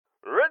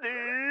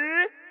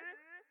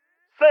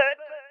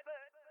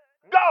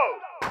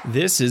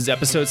This is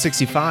episode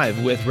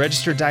 65 with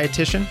registered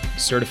dietitian,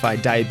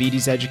 certified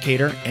diabetes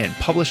educator, and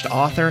published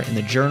author in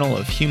the Journal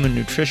of Human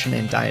Nutrition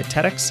and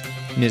Dietetics,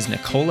 Ms.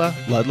 Nichola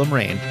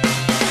Ludlam-Raine.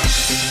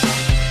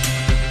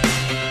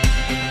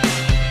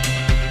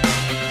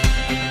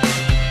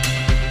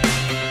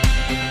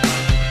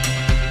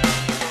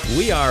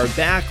 We are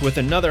back with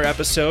another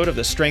episode of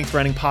the Strength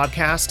Running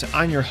Podcast.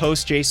 I'm your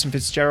host, Jason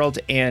Fitzgerald,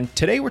 and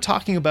today we're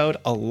talking about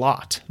a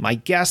lot. My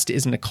guest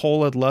is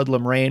Nichola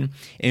Ludlam-Raine,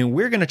 and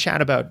we're going to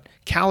chat about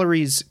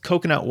calories,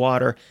 coconut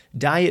water,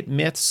 diet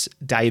myths,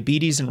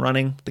 diabetes and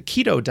running, the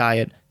keto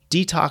diet,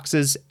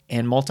 detoxes,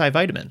 and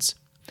multivitamins.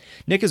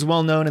 Nick is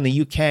well known in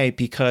the UK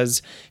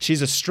because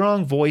she's a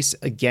strong voice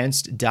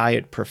against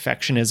diet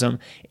perfectionism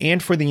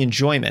and for the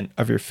enjoyment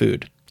of your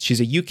food. She's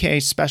a UK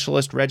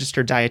specialist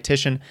registered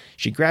dietitian.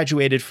 She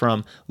graduated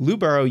from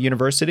Loughborough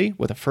University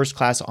with a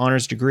first-class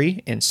honors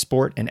degree in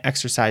sport and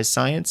exercise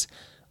science,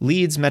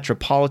 Leeds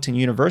Metropolitan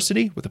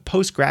University with a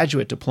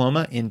postgraduate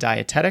diploma in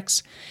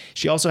dietetics.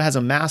 She also has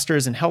a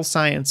master's in health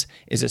science,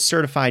 is a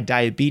certified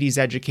diabetes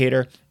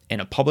educator, and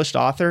a published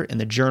author in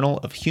the Journal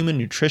of Human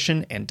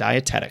Nutrition and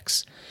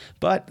Dietetics.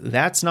 But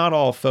that's not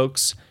all,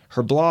 folks.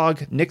 Her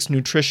blog,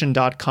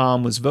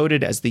 nicksnutrition.com, was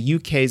voted as the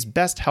UK's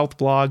best health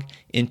blog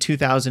in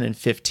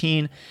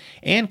 2015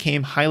 and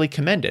came highly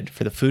commended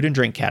for the food and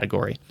drink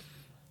category.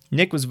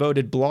 Nick was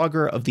voted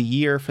Blogger of the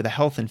Year for the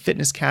health and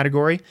fitness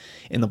category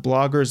in the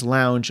Bloggers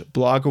Lounge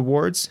Blog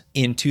Awards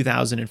in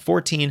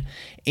 2014,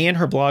 and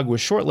her blog was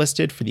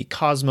shortlisted for the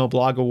Cosmo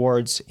Blog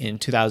Awards in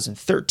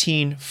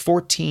 2013,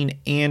 14,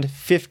 and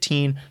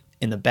 15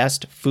 in the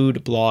Best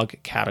Food Blog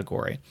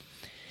category.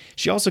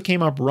 She also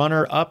came up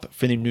runner-up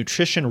for the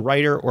Nutrition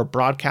Writer or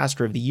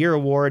Broadcaster of the Year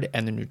Award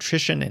and the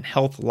Nutrition and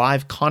Health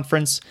Live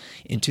Conference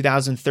in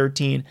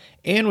 2013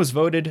 and was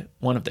voted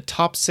one of the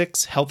top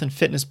 6 health and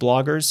fitness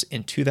bloggers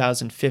in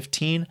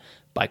 2015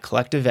 by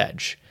Collective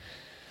Edge.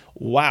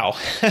 Wow.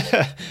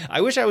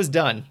 I wish I was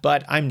done,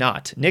 but I'm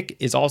not. Nick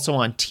is also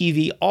on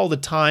TV all the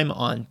time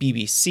on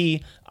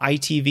BBC,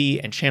 ITV,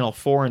 and Channel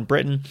 4 in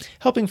Britain,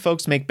 helping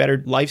folks make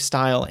better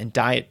lifestyle and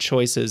diet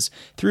choices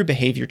through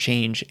behavior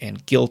change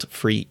and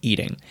guilt-free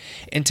eating.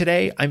 And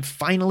today, I'm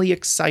finally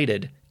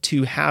excited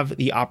to have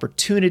the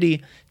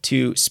opportunity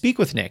to speak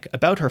with Nick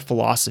about her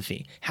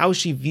philosophy, how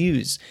she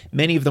views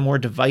many of the more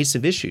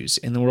divisive issues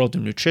in the world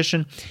of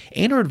nutrition,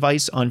 and her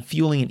advice on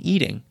fueling and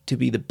eating to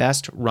be the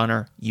best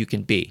runner you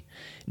can be.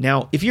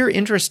 Now, if you're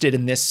interested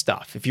in this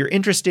stuff, if you're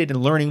interested in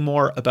learning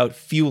more about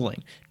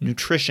fueling,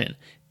 nutrition,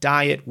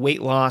 diet,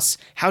 weight loss,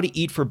 how to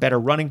eat for better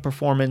running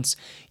performance,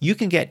 you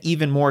can get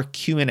even more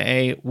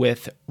Q&A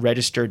with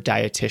registered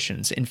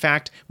dietitians. In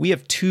fact, we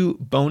have 2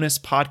 bonus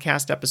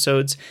podcast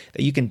episodes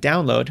that you can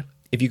download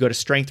if you go to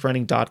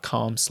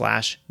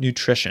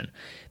strengthrunning.com/nutrition.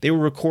 They were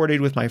recorded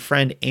with my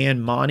friend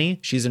Ann Money.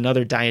 She's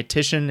another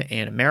dietitian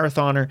and a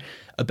marathoner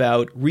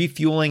about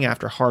refueling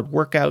after hard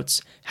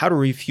workouts, how to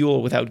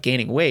refuel without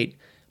gaining weight,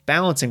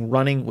 balancing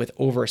running with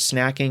over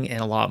snacking, and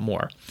a lot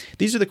more.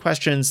 These are the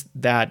questions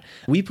that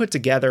we put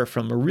together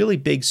from a really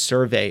big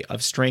survey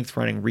of strength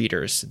running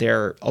readers.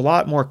 They're a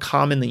lot more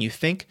common than you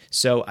think,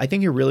 so I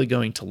think you're really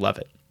going to love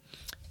it.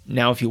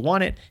 Now, if you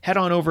want it, head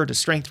on over to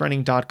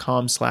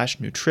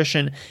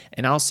strengthrunning.com/nutrition,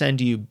 and I'll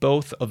send you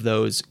both of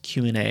those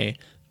Q&A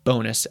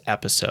bonus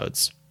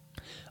episodes.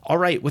 All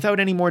right, without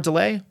any more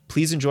delay,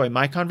 please enjoy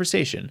my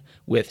conversation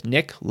with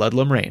Nick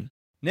Ludlam-Raine.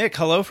 Nick,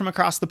 hello from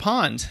across the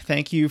pond.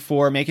 Thank you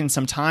for making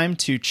some time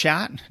to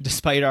chat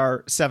despite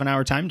our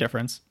 7-hour time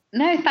difference.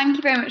 No, thank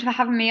you very much for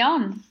having me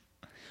on.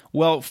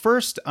 Well,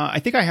 first, I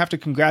think I have to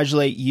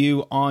congratulate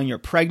you on your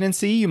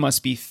pregnancy. You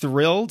must be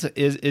thrilled.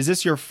 Is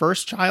this your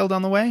first child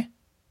on the way?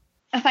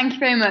 Thank you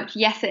very much.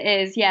 Yes, it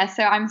is. Yeah,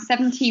 so I'm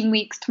 17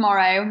 weeks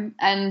tomorrow,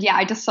 and yeah,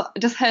 I just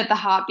heard the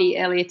heartbeat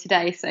earlier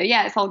today. So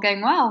yeah, it's all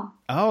going well.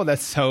 Oh,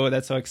 that's so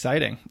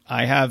exciting.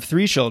 I have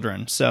 3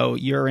 children, so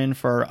you're in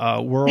for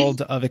a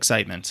world of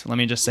excitement. Let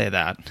me just say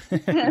that.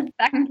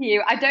 Thank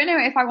you. I don't know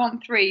if I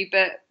want 3,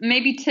 but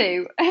maybe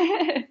 2.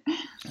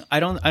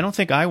 I don't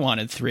think I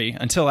wanted 3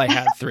 until I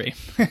had 3.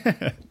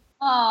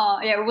 Oh,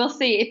 yeah, we'll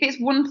see. If it's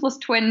 1 plus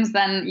twins,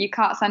 then you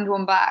can't send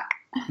one back.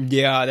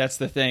 Yeah, that's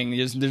the thing.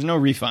 There's no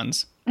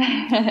refunds.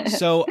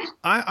 So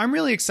I'm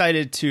really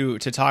excited to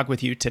talk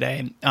with you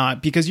today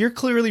because you're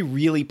clearly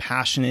really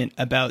passionate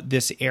about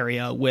this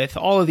area with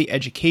all of the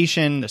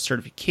education, the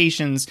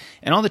certifications,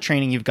 and all the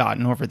training you've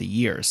gotten over the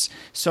years.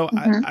 So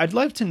I'd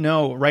love to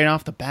know right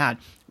off the bat,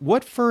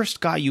 what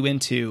first got you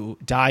into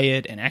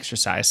diet and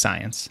exercise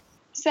science?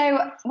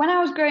 So when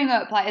I was growing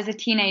up, like as a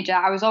teenager,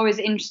 I was always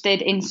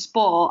interested in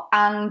sport.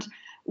 And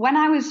when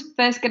I was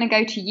first going to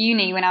go to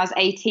uni when I was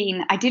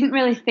 18, I didn't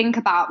really think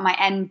about my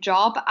end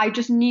job. I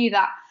just knew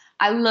that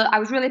I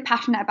was really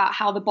passionate about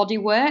how the body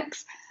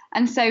works.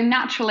 And so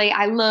naturally,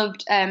 I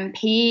loved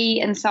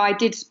PE. And so I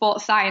did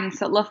sports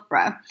science at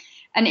Loughborough.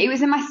 And it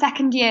was in my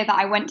second year that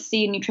I went to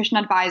see a nutrition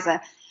advisor.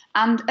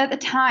 And at the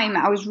time,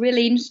 I was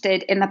really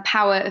interested in the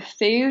power of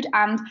food.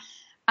 And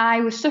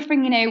I was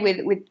suffering,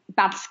 with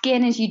bad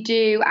skin as you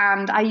do.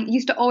 And I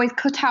used to always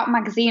cut out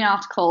magazine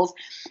articles.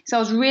 So I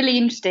was really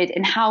interested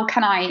in how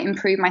can I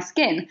improve my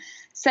skin.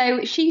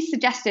 So she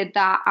suggested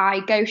that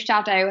I go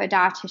shadow a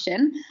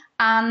dietitian,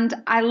 and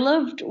I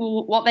loved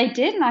what they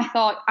did. And I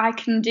thought I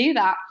can do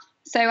that.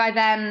 So I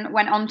then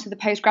went on to the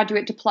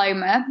postgraduate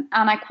diploma,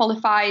 and I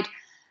qualified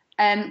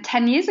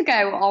 10 years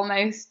ago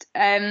almost.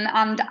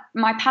 And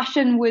my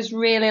passion was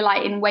really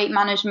like in weight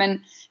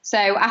management. So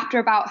after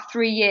about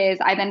 3 years,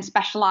 I then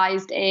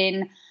specialized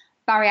in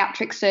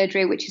bariatric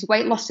surgery, which is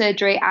weight loss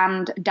surgery,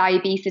 and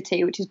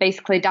diabesity, which is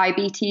basically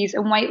diabetes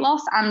and weight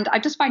loss. And I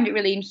just find it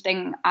really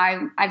interesting.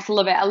 I just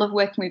love it. I love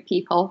working with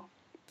people.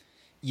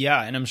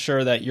 Yeah, and I'm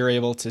sure that you're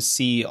able to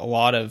see a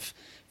lot of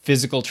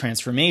physical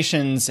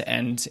transformations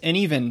and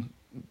even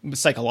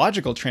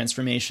psychological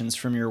transformations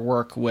from your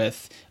work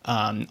with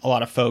a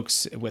lot of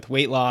folks with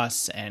weight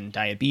loss and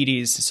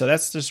diabetes. So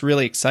that's just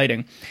really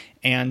exciting.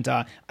 And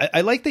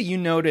I like that you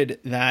noted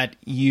that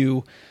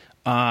you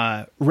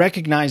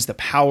recognize the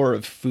power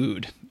of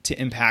food to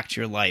impact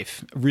your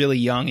life really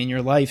young in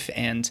your life.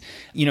 And,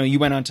 you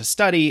went on to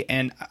study.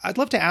 And I'd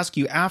love to ask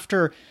you,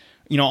 after,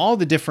 all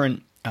the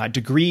different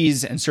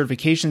degrees and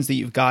certifications that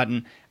you've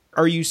gotten,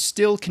 are you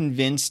still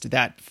convinced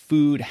that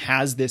food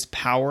has this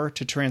power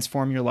to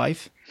transform your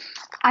life?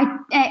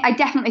 I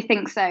definitely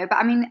think so. But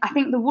I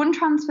think the one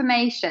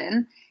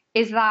transformation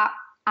is that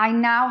I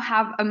now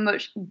have a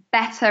much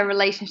better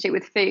relationship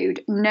with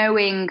food,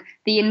 knowing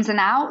the ins and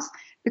outs,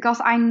 because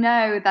I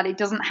know that it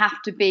doesn't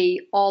have to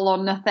be all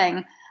or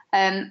nothing.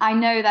 I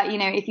know that,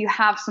 if you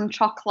have some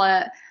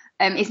chocolate,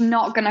 it's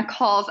not going to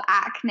cause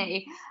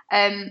acne.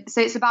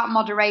 So it's about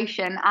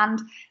moderation.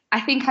 And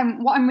I think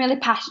what I'm really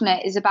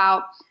passionate is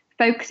about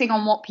focusing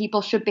on what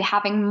people should be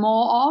having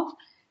more of,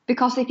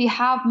 because if you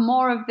have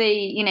more of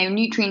the,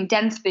 nutrient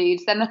dense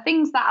foods, then the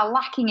things that are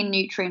lacking in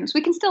nutrients,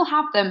 we can still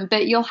have them,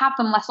 but you'll have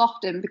them less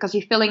often because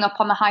you're filling up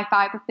on the high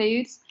fiber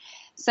foods.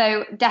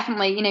 So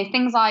definitely,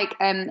 things like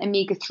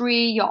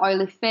omega-3, your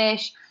oily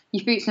fish,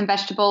 your fruits and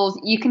vegetables,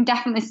 you can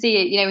definitely see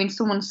it, in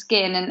someone's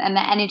skin and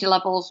their energy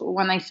levels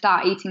when they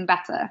start eating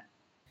better.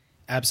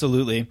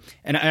 Absolutely.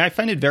 And I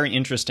find it very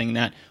interesting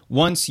that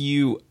once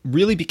you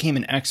really became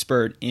an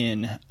expert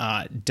in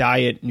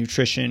diet,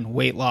 nutrition,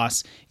 weight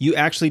loss, you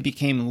actually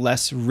became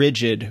less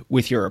rigid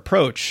with your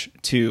approach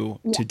to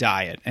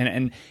diet.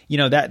 And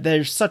that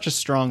there's such a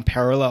strong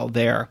parallel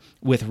there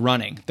with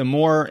running. The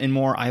more and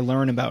more I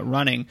learn about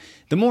running,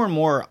 the more and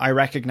more I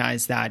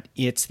recognize that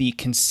it's the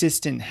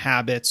consistent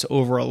habits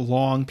over a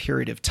long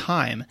period of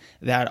time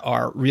that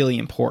are really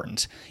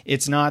important.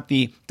 It's not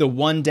the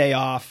one day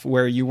off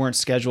where you weren't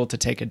scheduled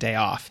to take a day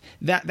off.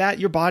 That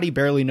your body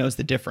barely knows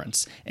the difference.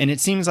 And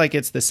it seems like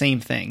it's the same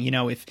thing.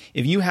 If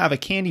you have a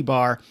candy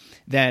bar,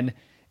 then,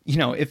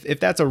 if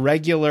that's a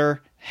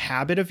regular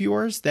habit of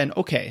yours, then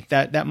okay,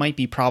 that might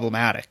be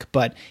problematic.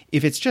 But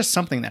if it's just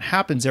something that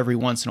happens every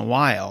once in a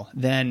while,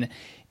 then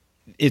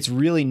it's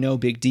really no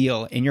big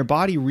deal. And your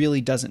body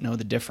really doesn't know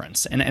the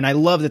difference. And I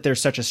love that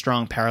there's such a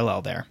strong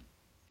parallel there.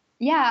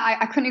 Yeah,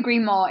 I couldn't agree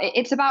more.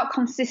 It's about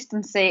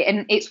consistency,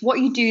 and it's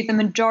what you do the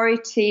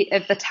majority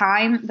of the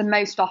time, the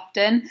most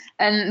often,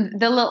 and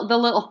the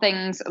little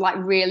things like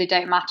really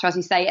don't matter, as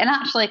you say. And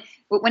actually,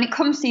 when it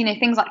comes to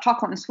things like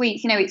chocolate and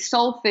sweets, it's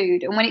soul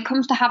food. And when it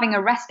comes to having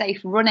a rest day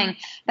for running,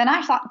 then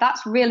actually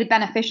that's really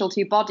beneficial to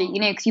your body,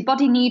 because your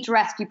body needs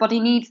rest, your body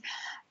needs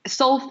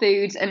soul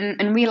foods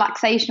and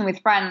relaxation with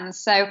friends.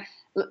 So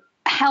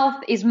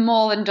health is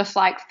more than just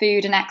like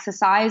food and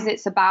exercise.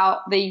 It's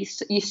about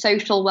your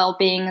social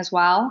well-being as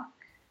well.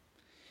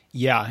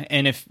 Yeah.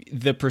 And if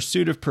the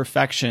pursuit of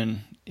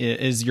perfection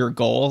is your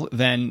goal,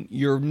 then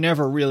you're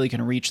never really going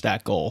to reach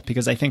that goal,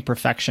 because I think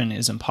perfection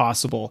is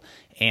impossible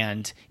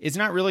and it's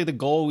not really the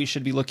goal we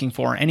should be looking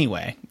for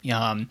anyway.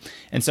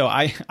 And so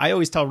I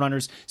always tell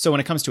runners, so when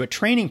it comes to a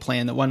training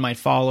plan that one might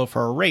follow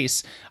for a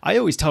race, I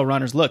always tell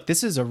runners, look,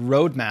 this is a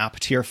roadmap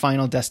to your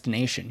final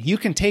destination. You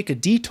can take a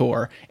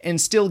detour and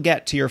still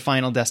get to your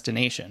final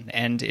destination.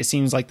 And it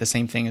seems like the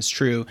same thing is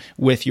true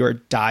with your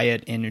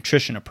diet and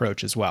nutrition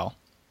approach as well.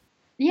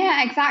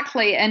 Yeah,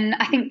 exactly. And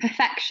I think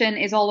perfection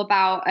is all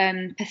about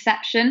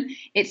perception.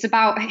 It's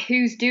about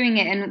who's doing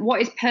it, and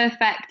what is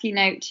perfect,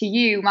 to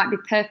you might be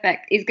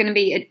perfect is going to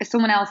be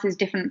someone else's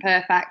different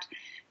perfect.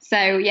 So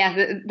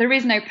yeah, there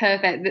is no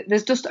perfect.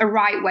 There's just a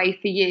right way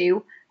for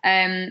you.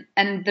 And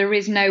there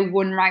is no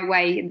one right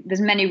way.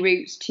 There's many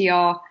routes to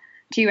your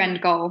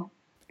end goal.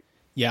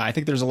 Yeah, I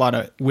think there's a lot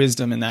of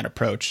wisdom in that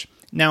approach.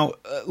 Now,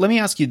 let me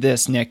ask you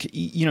this, Nick.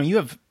 You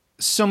have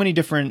so many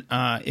different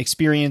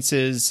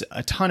experiences,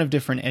 a ton of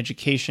different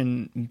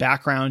education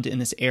background in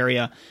this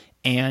area.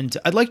 And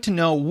I'd like to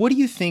know, what do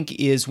you think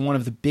is one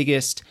of the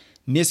biggest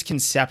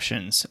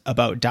misconceptions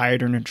about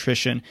diet or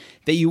nutrition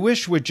that you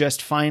wish would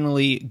just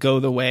finally go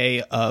the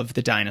way of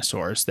the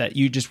dinosaurs, that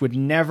you just would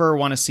never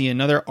want to see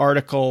another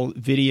article,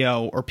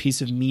 video, or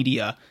piece of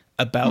media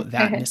about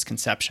that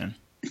misconception?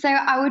 So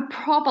I would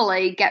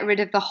probably get rid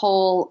of the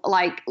whole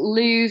like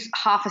lose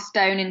half a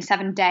stone in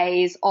 7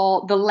 days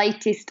or the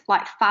latest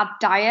like fad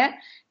diet,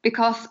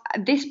 because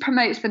this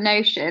promotes the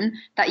notion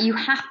that you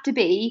have to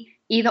be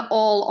either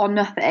all or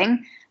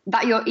nothing,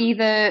 that you're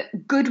either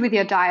good with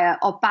your diet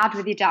or bad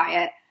with your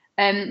diet.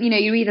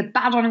 You're either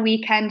bad on a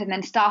weekend and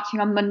then starting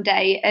on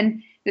Monday.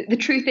 And the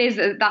truth is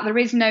that there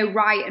is no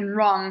right and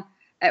wrong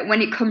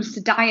when it comes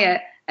to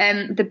diet.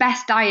 The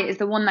best diet is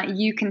the one that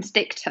you can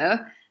stick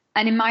to.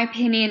 And in my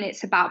opinion,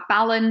 it's about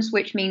balance,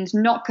 which means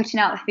not cutting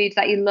out the foods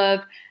that you love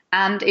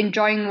and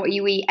enjoying what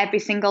you eat every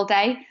single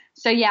day.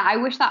 So yeah, I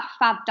wish that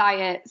fad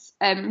diets,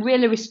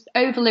 really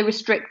overly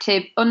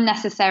restrictive,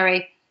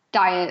 unnecessary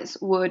diets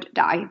would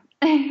die.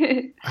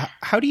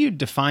 How do you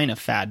define a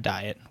fad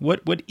diet?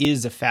 What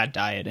is a fad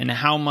diet, and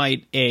how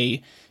might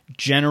a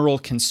general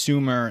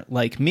consumer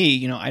like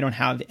me, I don't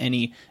have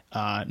any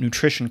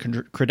nutrition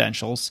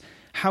credentials,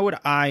 how would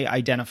I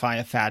identify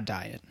a fad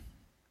diet?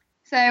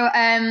 So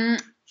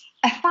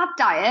a fad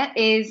diet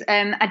is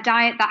a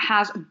diet that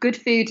has good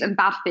foods and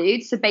bad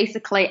foods. So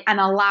basically an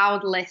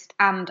allowed list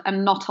and a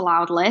not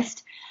allowed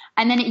list.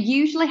 And then it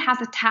usually has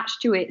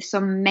attached to it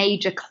some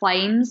major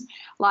claims,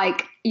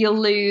 like you'll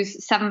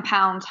lose 7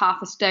 pounds,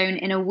 half a stone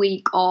in a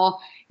week, or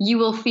you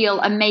will feel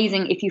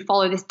amazing if you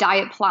follow this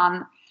diet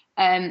plan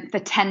for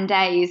 10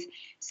 days.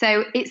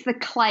 So it's the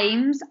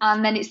claims,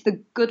 and then it's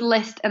the good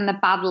list and the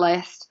bad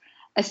list.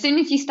 As soon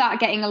as you start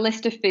getting a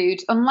list of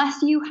foods,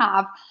 unless you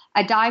have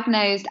a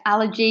diagnosed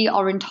allergy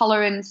or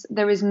intolerance,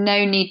 there is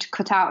no need to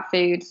cut out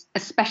foods,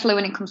 especially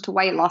when it comes to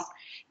weight loss,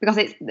 because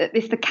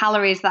it's the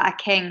calories that are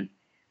king.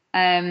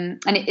 And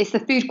it's the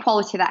food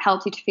quality that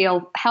helps you to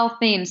feel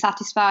healthy and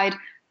satisfied.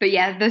 But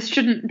yeah, there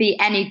shouldn't be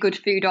any good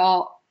food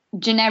or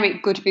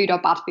generic good food or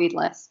bad food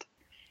list.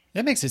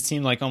 That makes it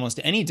seem like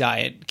almost any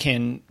diet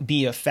can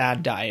be a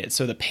fad diet.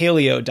 So the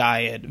paleo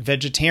diet,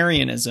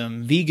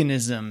 vegetarianism,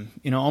 veganism,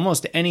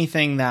 almost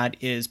anything that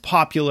is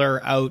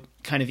popular out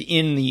kind of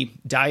in the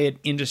diet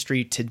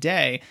industry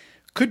today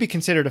could be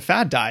considered a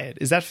fad diet.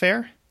 Is that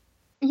fair?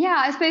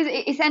 Yeah, I suppose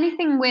it's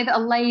anything with a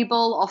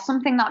label or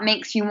something that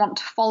makes you want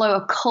to follow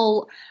a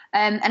cult,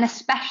 and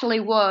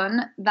especially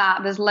one that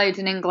there's loads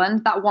in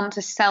England that want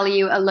to sell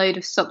you a load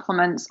of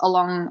supplements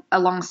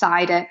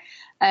alongside it.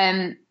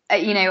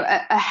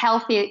 A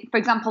healthy, for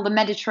example, the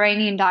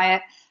Mediterranean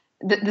diet,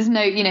 there's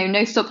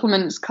no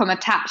supplements come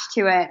attached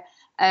to it.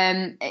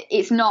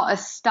 It's not a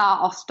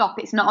start or stop.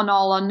 It's not an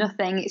all or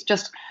nothing. It's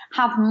just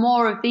have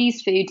more of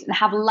these foods and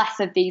have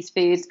less of these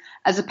foods,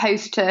 as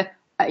opposed to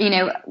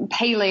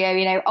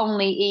paleo,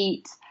 only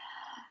eat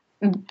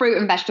fruit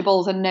and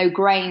vegetables and no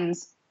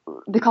grains,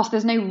 because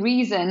there's no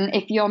reason,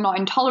 if you're not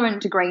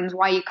intolerant to grains,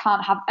 why you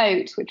can't have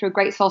oats, which are a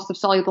great source of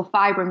soluble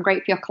fiber and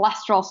great for your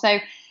cholesterol. So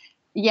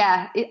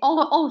yeah,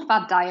 all the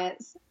fad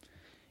diets.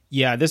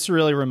 Yeah, this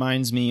really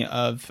reminds me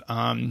of,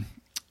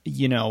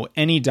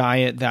 any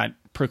diet that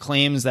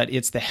proclaims that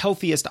it's the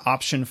healthiest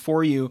option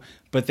for you,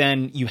 but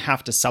then you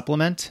have to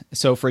supplement.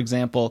 So for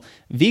example,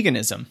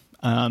 veganism.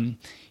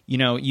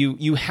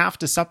 You have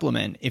to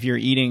supplement if you're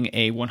eating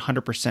a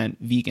 100%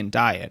 vegan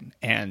diet.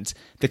 And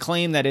the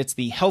claim that it's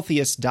the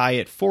healthiest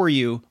diet for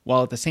you,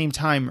 while at the same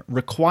time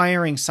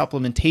requiring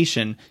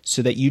supplementation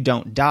so that you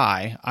don't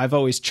die, I've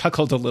always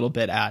chuckled a little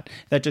bit at.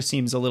 That just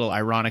seems a little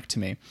ironic to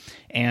me.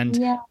 And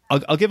yeah.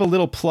 I'll give a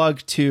little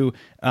plug to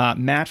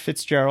Matt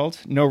Fitzgerald,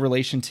 no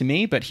relation to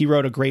me, but he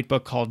wrote a great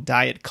book called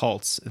Diet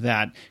Cults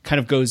that kind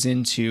of goes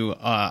into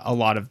a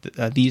lot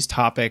of these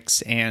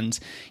topics and,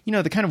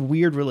 the kind of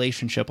weird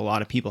relationship a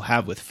lot of people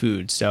have with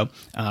food. So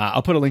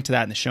I'll put a link to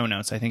that in the show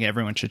notes. I think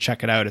everyone should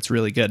check it out. It's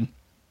really good.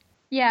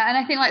 Yeah, and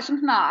I think like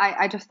something that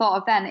I just thought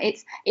of then,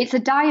 it's a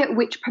diet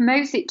which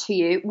promotes it to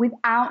you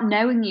without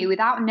knowing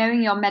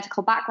your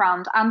medical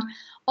background. And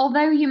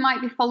although you might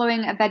be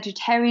following a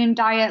vegetarian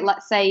diet,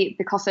 let's say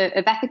because of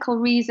ethical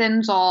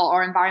reasons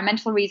or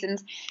environmental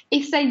reasons,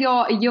 if say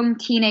you're a young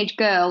teenage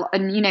girl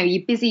and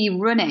you're busy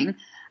running,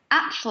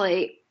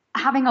 actually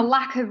having a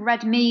lack of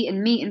red meat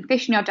and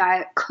fish in your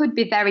diet could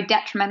be very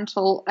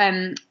detrimental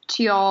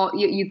to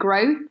your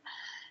growth.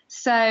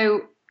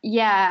 So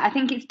yeah, I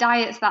think it's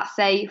diets that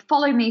say,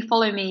 follow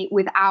me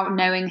without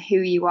knowing who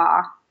you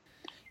are.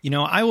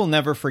 I will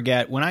never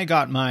forget when I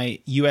got my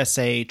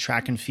USA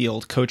track and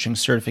field coaching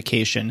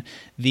certification,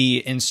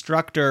 the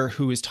instructor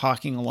who was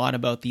talking a lot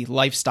about the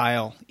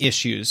lifestyle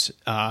issues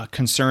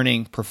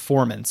concerning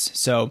performance.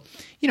 So,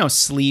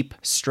 sleep,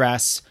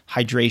 stress,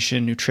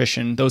 hydration,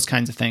 nutrition, those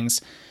kinds of things.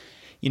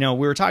 We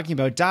were talking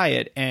about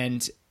diet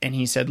and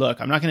he said,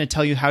 look, I'm not going to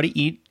tell you how to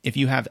eat. If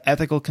you have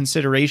ethical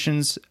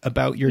considerations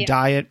about your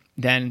diet,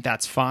 then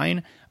that's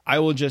fine. I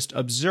will just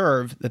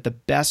observe that the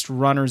best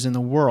runners in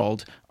the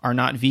world are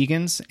not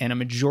vegans, and a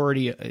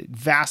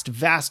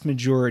vast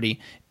majority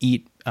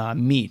eat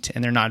meat,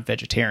 and they're not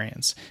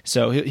vegetarians.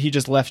 So he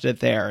just left it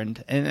there.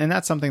 And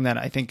that's something that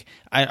I think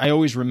I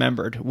always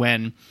remembered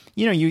when,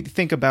 you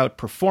think about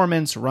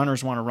performance.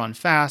 Runners want to run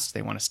fast.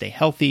 They want to stay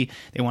healthy.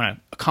 They want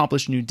to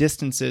accomplish new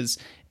distances.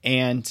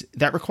 And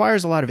that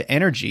requires a lot of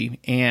energy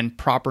and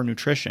proper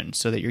nutrition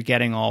so that you're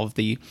getting all of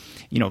the,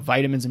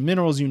 vitamins and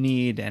minerals you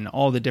need and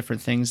all the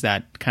different things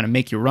that kind of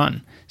make you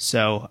run.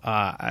 So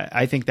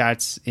I think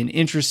that's an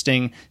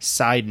interesting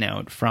side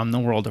note from the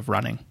world of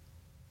running.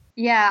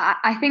 Yeah,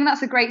 I think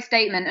that's a great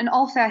statement. And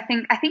also, I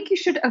think you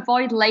should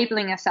avoid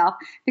labeling yourself,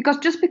 because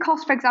just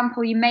because, for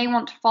example, you may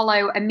want to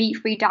follow a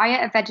meat-free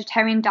diet, a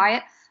vegetarian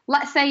diet.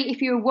 Let's say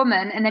if you're a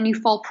woman and then you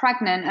fall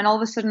pregnant and all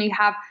of a sudden you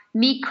have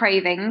meat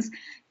cravings,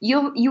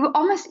 you're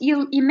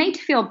made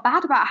to feel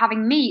bad about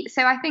having meat.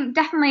 So I think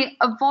definitely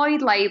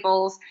avoid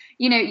labels.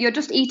 You're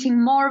just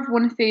eating more of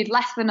one food,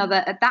 less of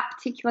another at that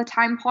particular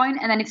time point.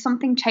 And then if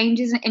something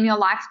changes in your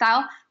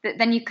lifestyle,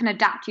 then you can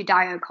adapt your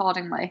diet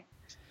accordingly.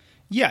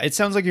 Yeah, it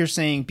sounds like you're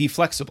saying be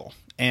flexible.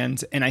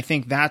 And I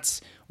think that's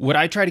what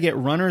I try to get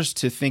runners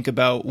to think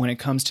about when it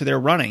comes to their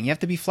running. You have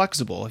to be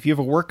flexible. If you have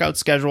a workout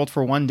scheduled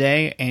for one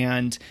day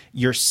and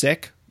you're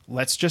sick,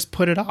 let's just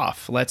put it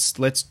off. Let's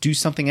do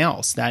something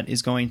else that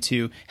is going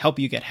to help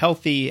you get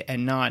healthy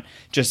and not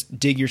just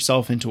dig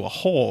yourself into a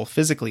hole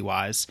physically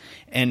wise.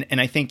 And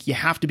I think you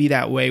have to be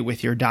that way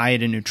with your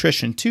diet and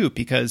nutrition too,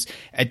 because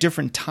at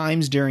different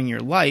times during your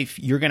life,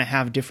 you're going to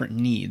have different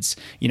needs.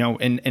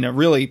 And a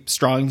really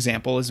strong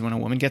example is when a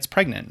woman gets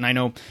pregnant. And I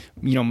know,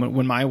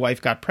 when my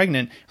wife got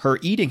pregnant, her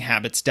eating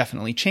habits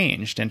definitely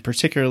changed, and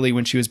particularly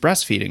when she was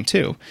breastfeeding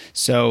too.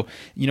 So,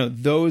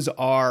 those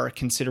are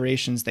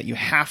considerations that you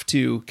have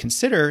to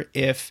consider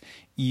if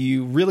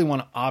you really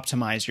want to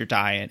optimize your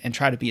diet and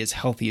try to be as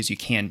healthy as you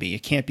can be.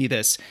 It can't be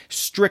this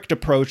strict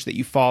approach that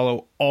you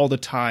follow all the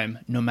time,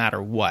 no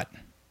matter what.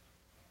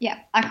 Yeah,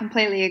 I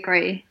completely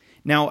agree.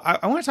 Now,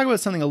 I want to talk about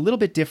something a little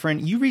bit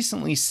different. You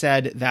recently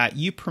said that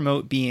you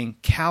promote being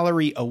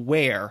calorie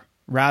aware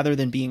rather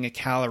than being a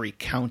calorie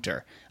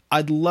counter.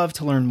 I'd love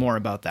to learn more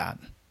about that.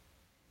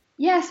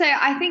 Yeah, so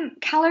I think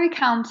calorie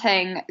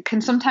counting can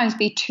sometimes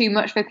be too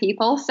much for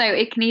people. So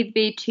it can either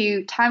be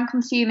too time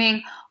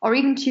consuming or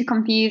even too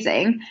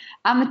confusing.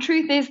 And the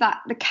truth is that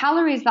the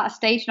calories that are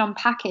stated on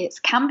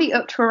packets can be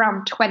up to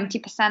around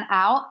 20%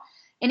 out.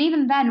 And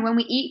even then, when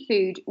we eat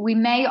food, we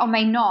may or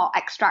may not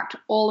extract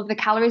all of the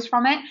calories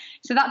from it.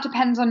 So that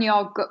depends on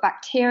your gut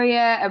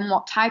bacteria and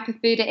what type of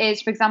food it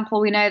is. For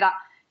example, we know that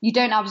you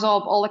don't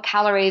absorb all the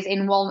calories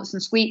in walnuts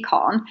and sweet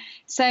corn.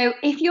 So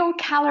if you're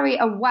calorie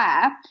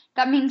aware,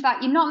 that means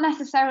that you're not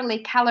necessarily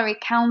calorie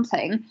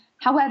counting.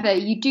 However,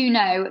 you do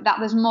know that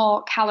there's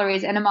more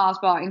calories in a Mars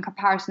bar in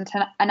comparison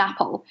to an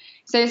apple.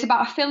 So it's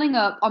about filling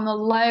up on the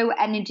low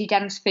energy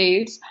dense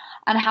foods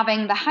and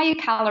having the higher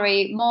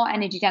calorie, more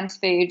energy dense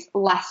foods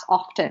less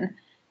often.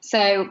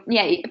 So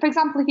yeah, for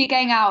example, if you're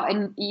going out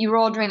and you're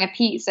ordering a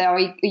pizza or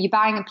you're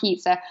buying a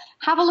pizza,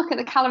 have a look at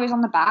the calories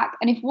on the back.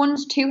 And if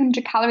one's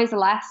 200 calories or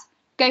less,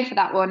 go for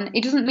that one.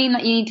 It doesn't mean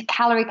that you need to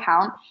calorie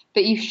count,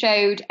 but you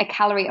showed a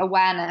calorie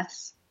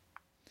awareness.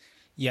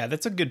 Yeah,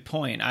 that's a good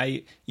point.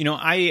 I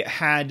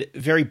had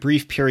very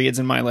brief periods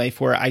in my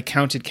life where I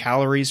counted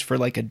calories for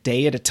like a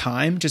day at a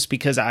time just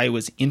because I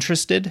was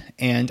interested.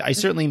 And I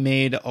certainly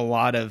made a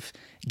lot of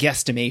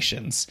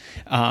guesstimations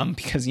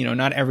because,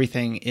 not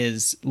everything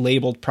is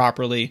labeled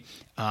properly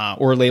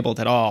or labeled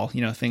at all.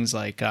 Things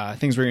like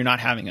things where you're not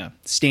having a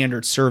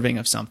standard serving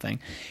of something.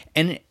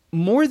 And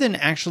more than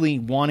actually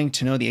wanting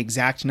to know the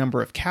exact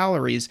number of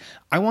calories,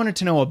 I wanted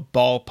to know a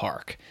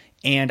ballpark.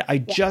 And I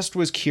just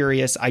was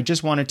curious. I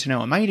just wanted to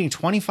know, am I eating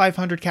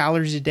 2,500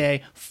 calories a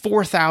day,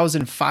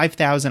 4,000,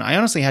 5,000? I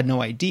honestly had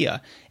no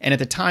idea. And at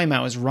the time I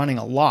was running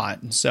a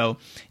lot. And so,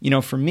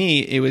 for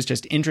me, it was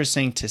just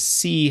interesting to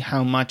see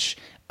how much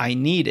I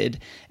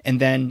needed. And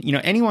then,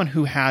 anyone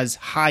who has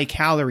high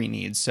calorie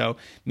needs, so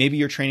maybe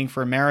you're training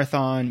for a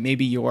marathon,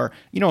 maybe you're,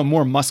 a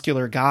more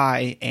muscular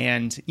guy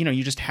and,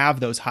 you just have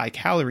those high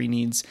calorie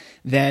needs,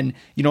 then,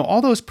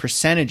 all those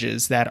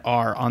percentages that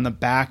are on the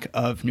back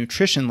of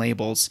nutrition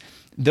labels,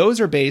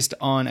 those are based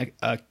on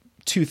a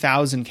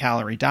 2,000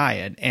 calorie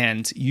diet.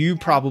 And you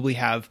probably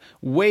have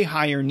way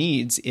higher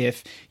needs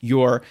if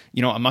you're,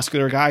 a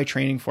muscular guy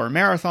training for a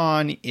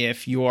marathon.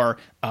 If you're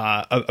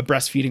a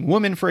breastfeeding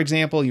woman, for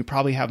example, you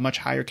probably have much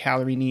higher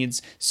calorie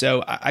needs.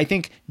 So I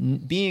think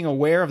being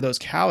aware of those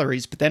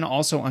calories, but then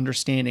also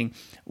understanding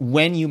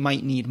when you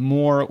might need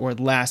more or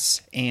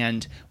less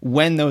and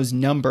when those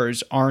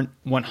numbers aren't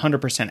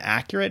 100%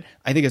 accurate,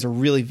 I think is a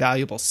really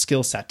valuable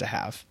skill set to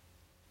have.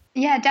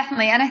 Yeah,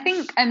 definitely. And I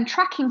think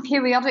tracking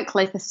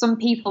periodically for some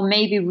people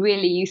may be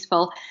really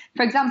useful.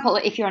 For example,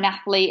 if you're an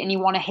athlete and you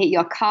want to hit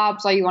your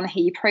carbs or you want to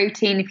hit your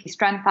protein, if you're a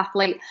strength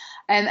athlete,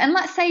 and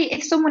let's say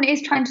if someone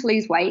is trying to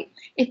lose weight,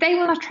 if they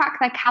want to track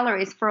their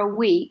calories for a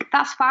week,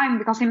 that's fine,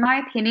 because in my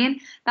opinion,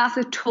 that's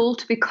a tool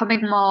to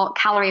becoming more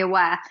calorie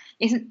aware.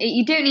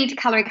 You don't need to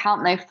calorie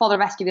count though for the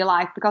rest of your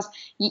life, because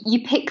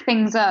you pick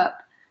things up.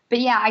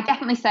 But yeah, I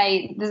definitely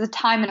say there's a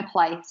time and a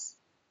place.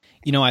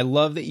 I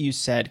love that you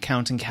said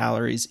counting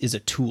calories is a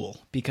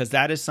tool, because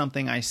that is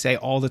something I say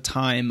all the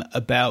time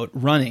about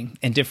running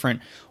and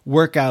different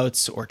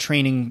workouts or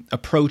training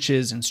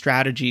approaches and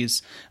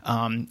strategies.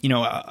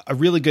 A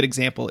really good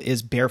example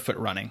is barefoot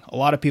running. A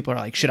lot of people are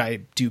like, should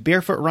I do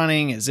barefoot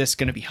running? Is this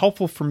going to be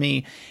helpful for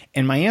me?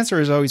 And my answer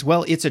is always,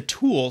 well, it's a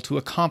tool to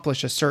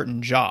accomplish a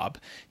certain job.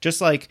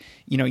 Just like,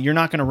 you're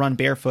not going to run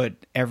barefoot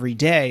every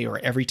day or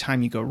every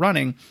time you go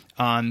running.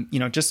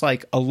 Just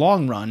like a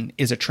long run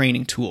is a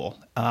training tool.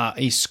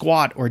 A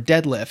squat or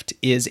deadlift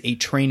is a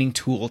training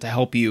tool to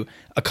help you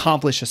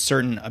accomplish a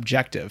certain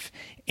objective.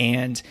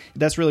 And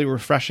that's really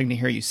refreshing to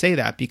hear you say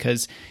that,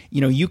 because,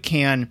 you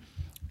can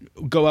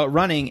go out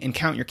running and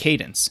count your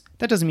cadence.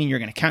 That doesn't mean you're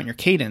going to count your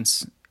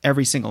cadence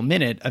every single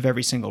minute of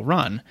every single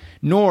run,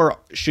 nor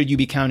should you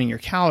be counting your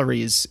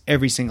calories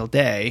every single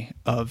day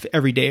of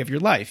every day of your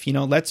life.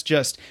 Let's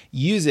just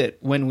use it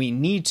when we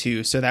need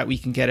to, so that we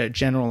can get a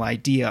general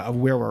idea of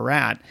where we're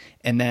at,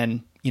 and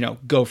then,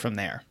 go from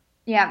there.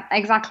 Yeah,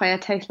 exactly. I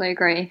totally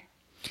agree.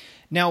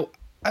 Now,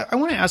 I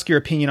want to ask your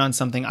opinion on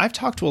something. I've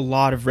talked to a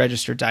lot of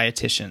registered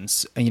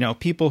dietitians,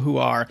 people who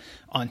are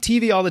on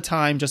TV all the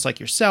time, just like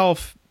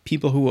yourself,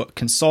 people who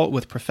consult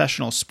with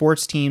professional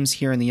sports teams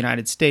here in the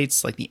United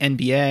States, like the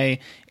NBA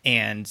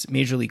and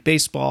Major League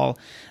Baseball.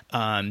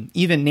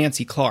 Even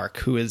Nancy Clark,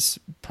 who is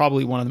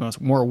probably one of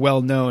the more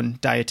well-known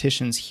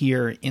dietitians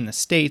here in the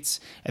States.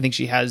 I think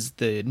she has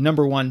the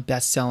 #1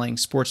 best-selling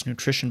sports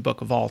nutrition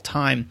book of all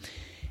time.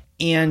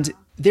 And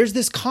there's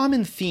this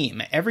common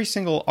theme. Every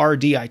single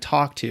RD I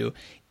talk to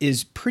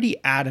is pretty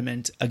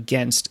adamant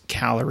against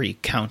calorie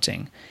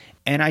counting.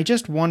 And I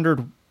just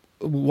wondered,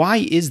 why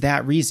is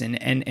that reason?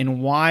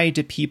 And why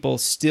do people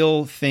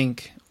still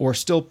think or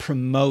still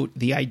promote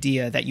the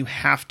idea that you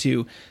have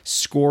to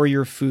score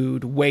your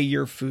food, weigh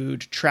your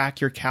food,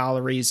 track your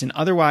calories, and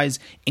otherwise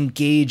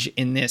engage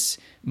in this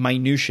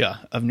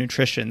minutia of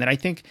nutrition that I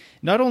think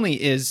not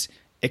only is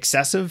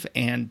excessive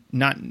and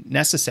not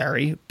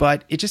necessary,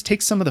 but it just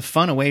takes some of the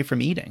fun away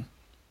from eating?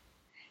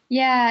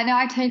 Yeah, no,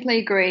 I totally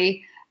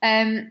agree.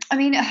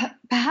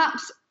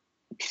 Perhaps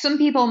some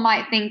people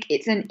might think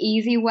it's an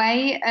easy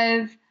way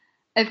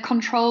of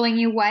controlling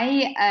your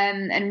weight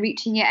and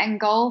reaching your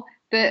end goal.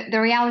 But the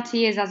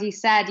reality is, as you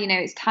said,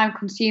 it's time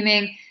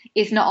consuming.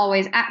 It's not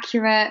always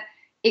accurate.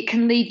 It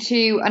can lead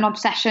to an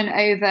obsession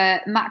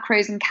over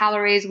macros and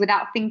calories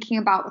without thinking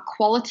about the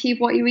quality of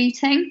what you're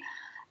eating.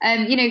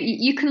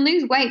 You can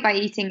lose weight by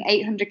eating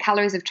 800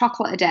 calories of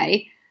chocolate a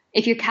day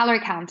if you're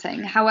calorie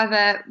counting.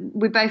 However,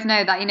 we both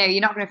know that,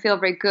 you're not going to feel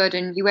very good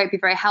and you won't be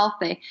very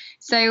healthy.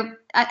 So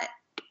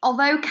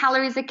although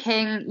calories are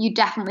king, you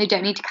definitely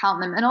don't need to count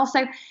them. And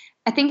also,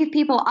 I think if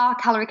people are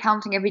calorie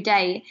counting every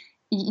day,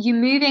 you're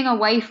moving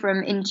away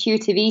from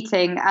intuitive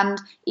eating, and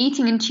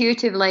eating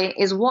intuitively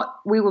is what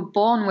we were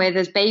born with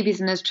as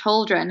babies and as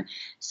children.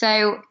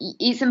 So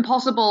it's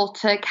impossible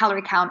to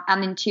calorie count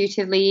and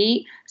intuitively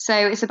eat. So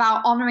it's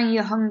about honoring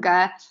your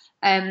hunger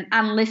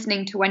and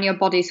listening to when your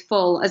body's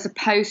full, as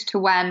opposed to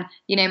when,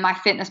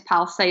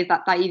 MyFitnessPal says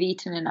that you've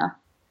eaten enough.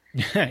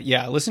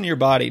 Yeah, listen to your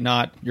body,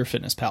 not your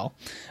FitnessPal.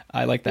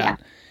 I like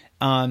that.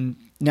 Yeah.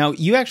 Now,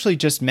 you actually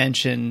just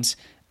mentioned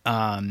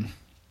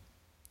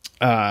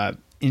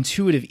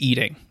intuitive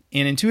eating.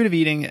 And intuitive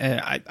eating,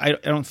 I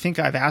don't think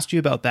I've asked you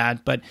about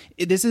that, but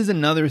this is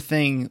another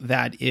thing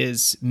that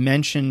is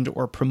mentioned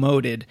or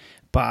promoted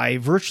by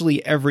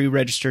virtually every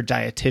registered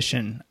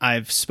dietitian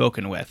I've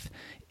spoken with.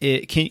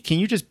 Can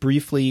you just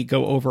briefly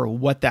go over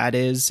what that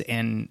is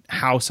and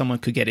how someone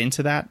could get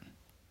into that?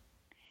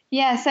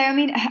 Yeah, so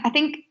I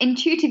think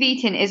intuitive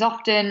eating is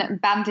often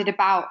bandied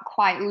about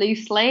quite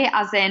loosely,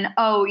 as in,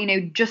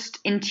 just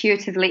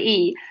intuitively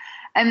eat.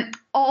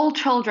 All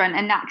children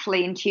are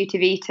naturally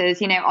intuitive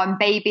eaters. On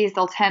babies,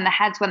 they'll turn their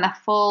heads when they're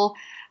full.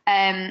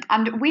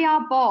 And we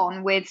are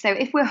born with, so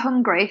if we're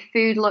hungry,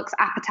 food looks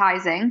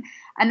appetizing.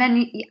 And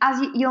then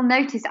you'll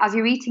notice as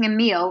you're eating a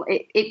meal,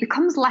 it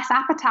becomes less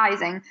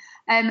appetizing.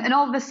 And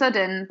all of a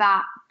sudden,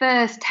 that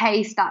first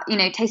taste that,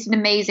 tasted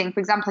amazing, for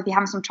example, if you're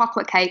having some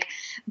chocolate cake,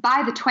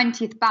 by the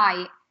 20th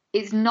bite,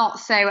 it's not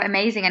so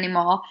amazing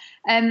anymore.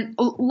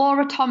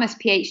 Laura Thomas,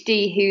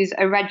 PhD, who's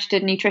a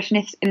registered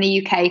nutritionist in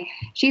the UK,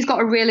 she's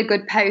got a really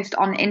good post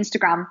on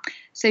Instagram.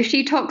 So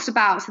she talks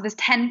about, there's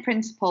 10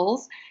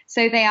 principles.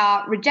 So they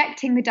are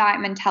rejecting the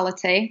diet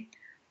mentality,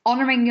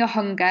 honoring your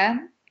hunger,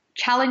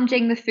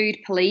 challenging the food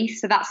police.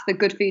 So that's the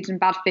good foods and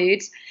bad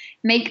foods.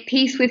 Make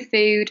peace with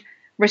food,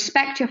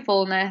 respect your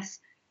fullness,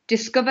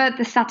 discover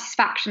the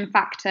satisfaction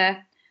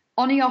factor,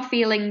 honor your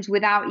feelings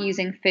without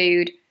using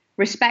food,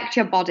 respect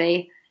your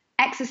body,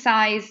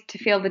 exercise to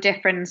feel the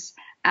difference,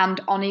 and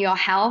honor your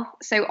health.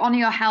 So honor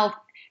your health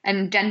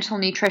and gentle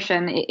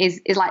nutrition is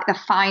like the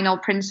final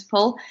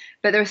principle,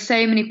 but there are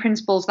so many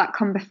principles that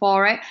come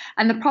before it.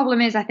 And the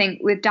problem is, I think,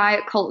 with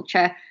diet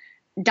culture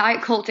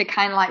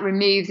kind of like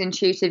removes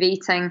intuitive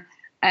eating.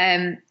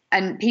 And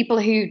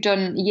people who've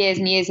done years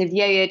and years of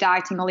yo-yo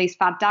dieting, all these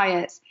fad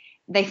diets,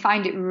 they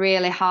find it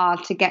really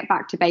hard to get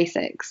back to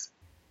basics.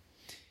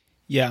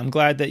 Yeah, I'm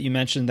glad that you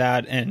mentioned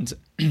that. And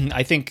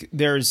I think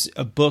there's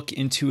a book,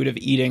 Intuitive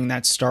Eating,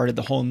 that started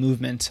the whole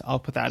movement. I'll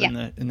put that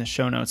in the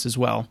show notes as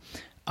well.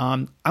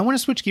 I want to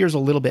switch gears a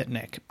little bit,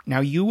 Nick.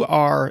 Now, you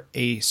are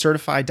a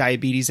certified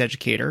diabetes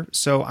educator,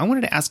 so I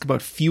wanted to ask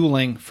about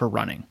fueling for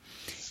running.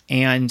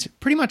 And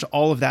pretty much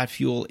all of that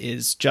fuel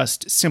is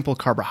just simple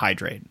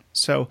carbohydrate.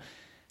 So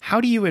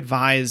how do you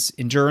advise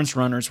endurance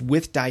runners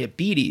with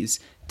diabetes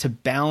to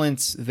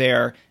balance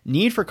their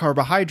need for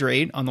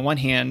carbohydrate, on the one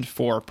hand,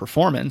 for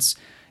performance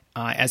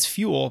as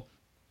fuel,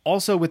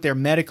 also with their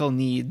medical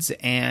needs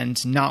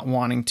and not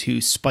wanting to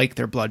spike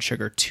their blood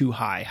sugar too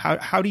high?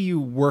 How do you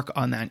work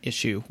on that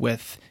issue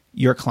with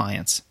your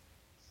clients?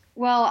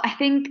 Well, I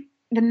think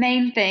the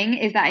main thing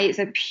is that it's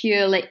a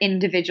purely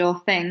individual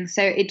thing.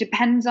 So it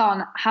depends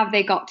on, have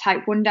they got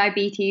type 1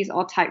 diabetes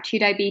or type 2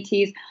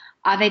 diabetes?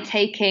 Are they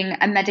taking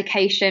a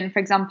medication, for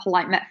example,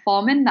 like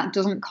metformin, that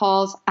doesn't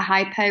cause a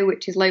hypo,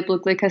 which is low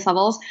blood glucose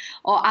levels?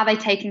 Or are they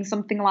taking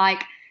something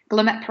like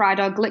glimepiride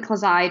or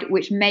gliclazide,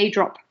 which may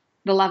drop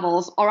the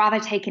levels? Or are they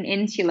taking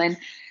insulin?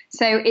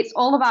 So it's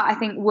all about, I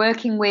think,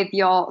 working with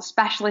your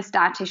specialist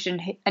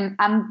dietitian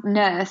and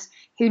nurse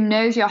who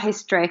knows your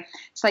history,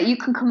 so that you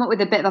can come up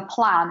with a bit of a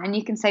plan, and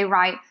you can say,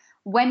 right,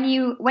 when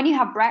you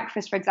have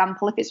breakfast, for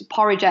example, if it's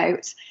porridge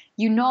oats,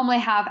 you normally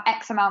have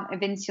X amount of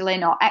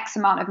insulin or X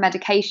amount of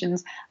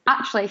medications.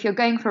 Actually, if you're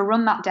going for a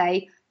run that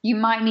day, you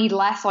might need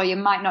less, or you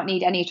might not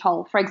need any at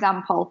all, for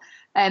example.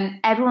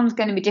 Everyone's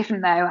going to be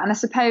different, though. And I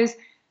suppose,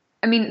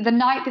 I mean, the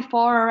night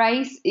before a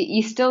race,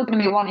 you're still going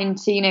to be wanting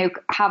to,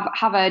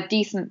 have a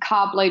decent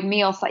carb load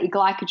meal so that your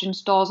glycogen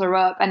stores are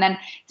up, and then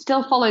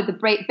still follow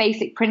the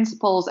basic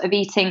principles of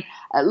eating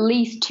at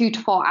least 2 to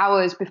 4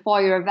 hours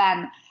before your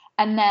event.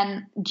 And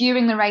then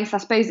during the race, I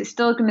suppose it's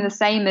still going to be the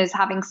same as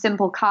having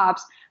simple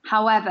carbs.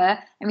 However,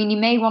 I mean, you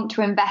may want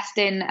to invest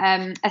in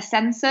a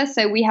sensor.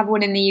 So we have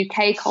one in the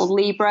UK called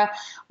Libra,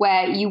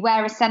 where you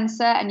wear a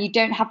sensor and you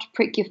don't have to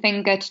prick your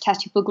finger to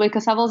test your blood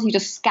glucose levels. You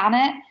just scan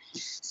it.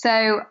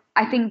 So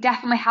I think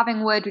definitely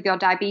having a word with your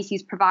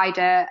diabetes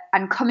provider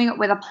and coming up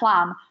with a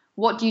plan.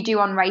 What do you do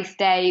on race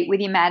day with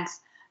your meds?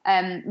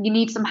 You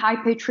need some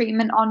hypo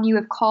treatment on you,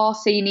 of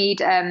course. So you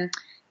need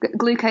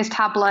glucose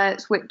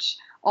tablets,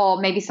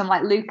 or maybe some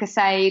like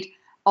Lucozade,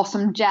 or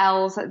some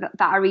gels that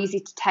are easy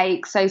to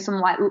take. So some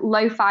like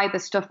low fiber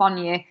stuff on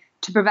you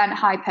to prevent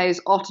hypos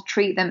or to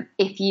treat them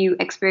if you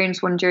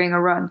experience one during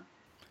a run.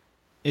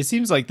 It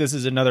seems like this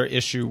is another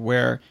issue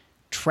where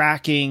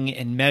tracking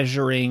and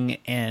measuring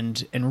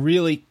and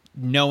really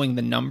knowing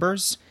the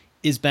numbers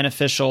is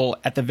beneficial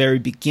at the very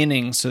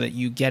beginning, so that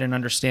you get an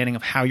understanding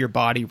of how your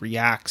body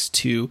reacts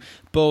to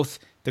both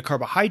the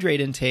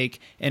carbohydrate intake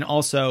and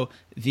also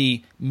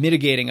the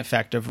mitigating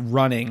effect of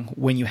running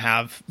when you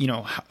have,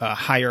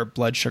 higher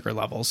blood sugar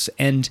levels.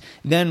 And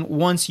then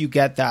once you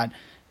get that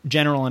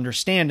general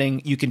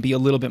understanding, you can be a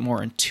little bit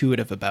more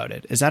intuitive about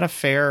it. Is that a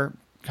fair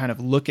kind of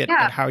look at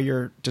how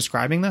you're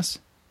describing this?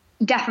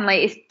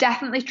 Definitely. It's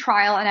definitely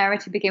trial and error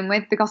to begin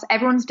with, because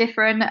everyone's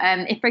different.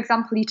 If, for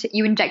example,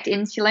 you inject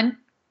insulin,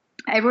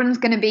 everyone's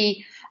going to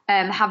be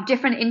have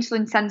different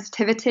insulin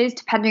sensitivities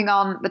depending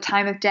on the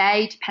time of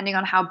day, depending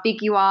on how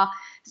big you are.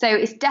 So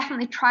it's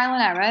definitely trial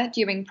and error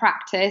during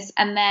practice.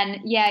 And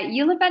then,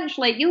 you'll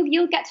eventually,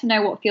 you'll get to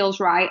know what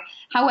feels right.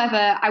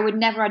 However, I would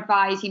never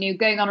advise,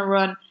 going on a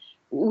run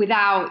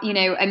without,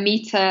 a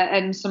meter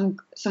and some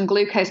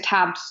glucose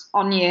tabs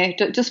on you,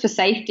 just for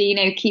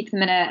safety, keep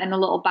them in a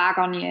little bag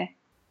on you.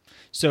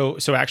 So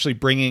actually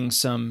bringing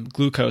some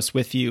glucose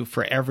with you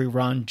for every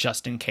run,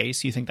 just in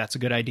case, you think that's a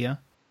good idea?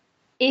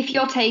 If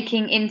you're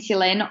taking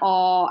insulin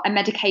or a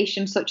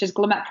medication such as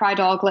glimepiride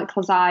or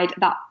gliclazide,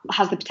 that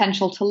has the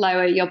potential to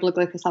lower your blood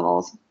glucose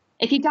levels.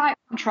 If you're diet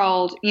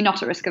controlled, you're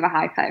not at risk of a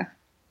hypo.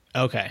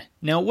 Okay.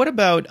 Now, what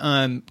about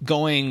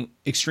going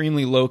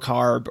extremely low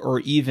carb or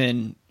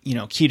even,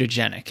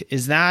 ketogenic?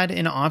 Is that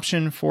an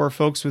option for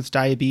folks with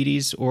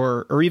diabetes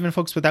or even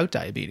folks without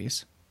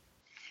diabetes?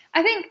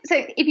 I think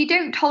so. If you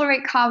don't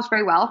tolerate carbs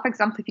very well, for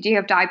example, if you do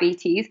have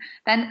diabetes,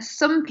 then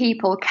some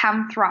people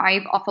can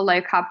thrive off a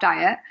low carb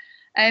diet.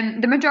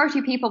 The majority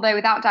of people, though,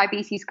 without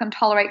diabetes can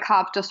tolerate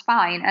carbs just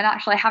fine, and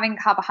actually having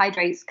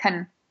carbohydrates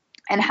can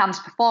enhance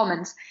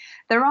performance.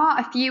 There are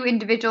a few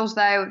individuals,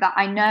 though, that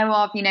I know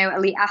of,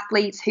 elite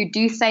athletes who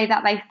do say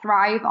that they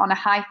thrive on a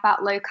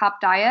high-fat, low-carb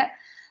diet.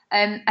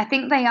 I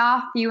think they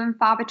are few and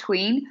far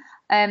between,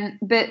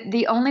 but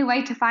the only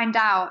way to find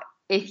out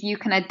if you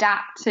can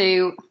adapt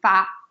to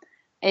fat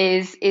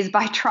is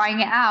by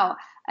trying it out.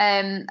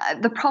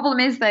 The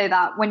problem is, though,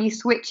 that when you're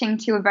switching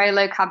to a very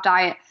low-carb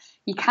diet,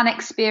 you can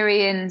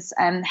experience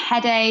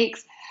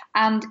headaches.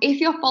 And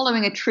if you're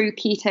following a true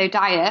keto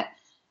diet,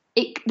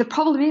 the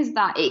problem is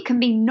that it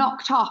can be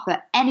knocked off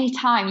at any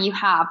time you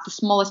have the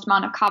smallest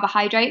amount of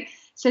carbohydrate.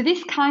 So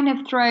this kind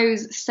of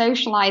throws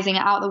socializing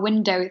out the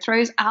window. It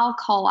throws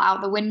alcohol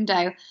out the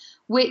window,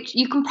 which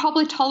you can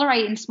probably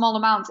tolerate in small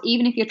amounts,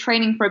 even if you're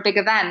training for a big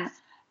event.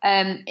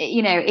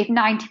 If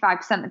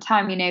 95% of the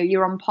time,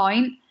 you're on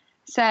point.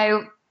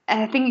 So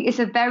I think it's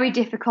a very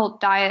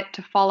difficult diet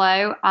to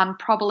follow and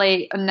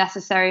probably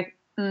unnecessary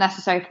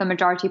for the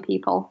majority of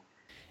people.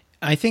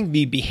 I think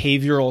the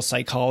behavioral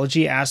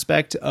psychology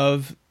aspect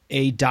of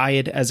a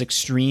diet as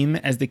extreme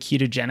as the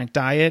ketogenic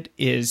diet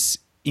is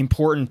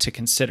important to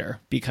consider,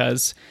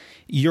 because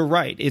you're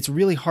right. It's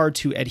really hard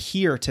to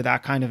adhere to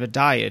that kind of a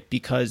diet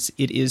because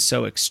it is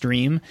so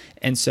extreme.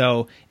 And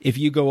so if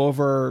you go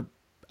over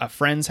a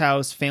friend's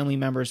house, family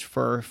members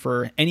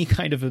for any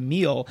kind of a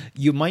meal,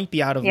 you might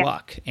be out of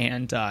luck,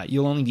 and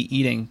you'll only be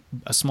eating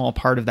a small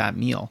part of that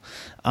meal.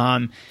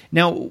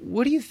 Now,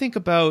 what do you think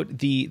about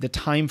the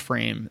time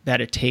frame that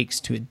it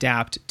takes to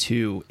adapt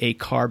to a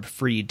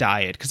carb-free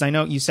diet? Because I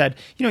know you said,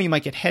 you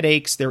might get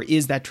headaches. There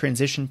is that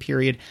transition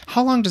period.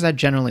 How long does that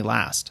generally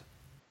last?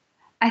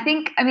 I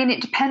think,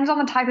 it depends on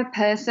the type of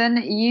person.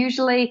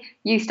 Usually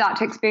you start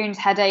to experience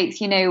headaches,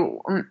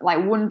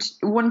 like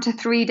 1 to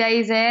 3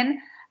 days in.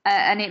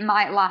 And it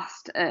might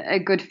last a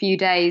good few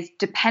days,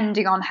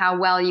 depending on how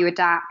well you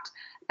adapt.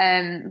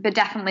 But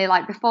definitely,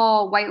 like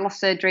before weight loss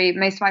surgery,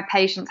 most of my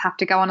patients have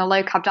to go on a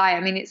low carb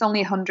diet. It's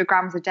only 100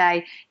 grams a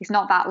day. It's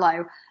not that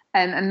low.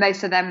 And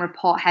most of them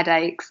report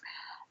headaches.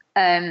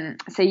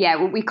 So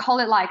yeah, we call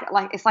it like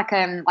it's like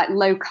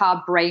low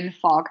carb brain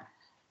fog.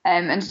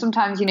 And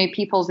sometimes,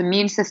 people's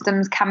immune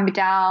systems can be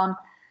down.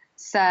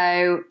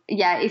 So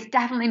yeah, it's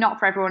definitely not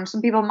for everyone.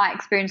 Some people might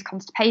experience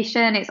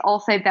constipation. It's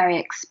also very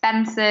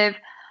expensive.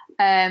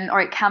 Or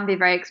it can be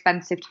very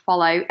expensive to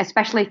follow,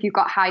 especially if you've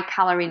got high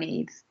calorie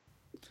needs.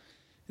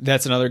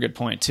 That's another good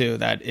point too,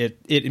 that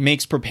it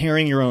makes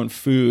preparing your own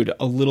food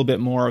a little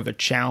bit more of a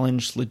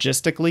challenge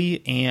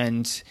logistically,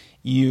 and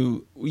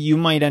you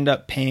might end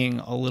up paying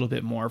a little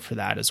bit more for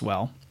that as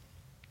well.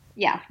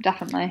 Yeah,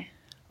 definitely.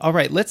 All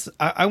right,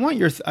 I want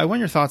your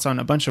thoughts on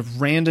a bunch of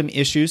random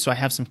issues. So I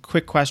have some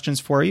quick questions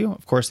for you.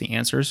 Of course, the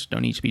answers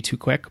don't need to be too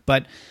quick,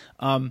 but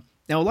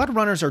now, a lot of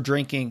runners are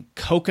drinking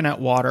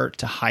coconut water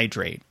to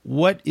hydrate.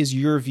 What is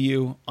your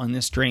view on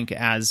this drink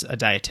as a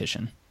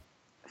dietitian?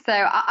 So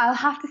I'll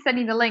have to send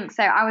you the link.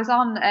 So I was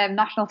on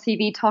national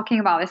TV talking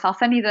about this. I'll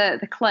send you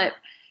the clip.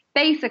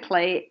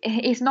 Basically,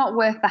 it's not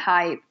worth the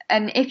hype.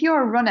 And if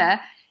you're a runner,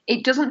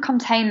 it doesn't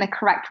contain the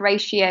correct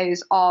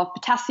ratios of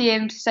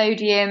potassium,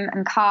 sodium,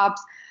 and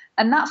carbs.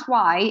 And that's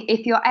why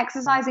if you're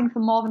exercising for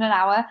more than an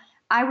hour,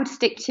 I would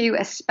stick to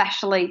a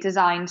specially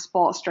designed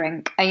sports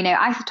drink,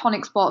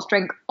 isotonic sports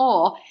drink.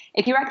 Or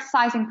if you're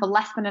exercising for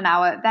less than an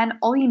hour, then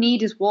all you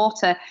need is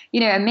water,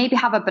 and maybe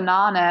have a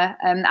banana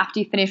after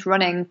you finish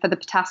running for the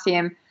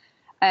potassium,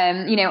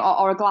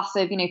 or a glass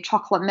of,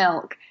 chocolate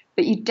milk.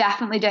 But you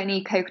definitely don't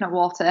need coconut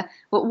water.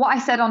 But what I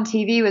said on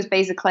TV was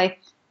basically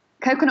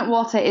coconut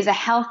water is a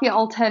healthier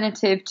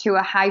alternative to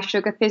a high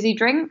sugar fizzy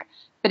drink,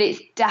 but it's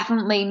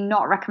definitely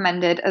not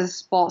recommended as a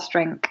sports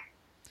drink.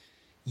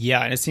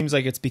 Yeah, and it seems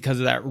like it's because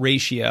of that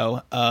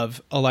ratio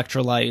of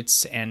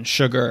electrolytes and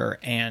sugar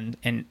and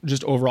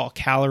just overall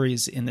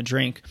calories in the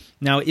drink.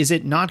 Now, is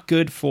it not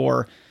good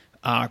for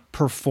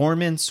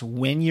performance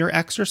when you're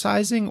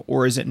exercising,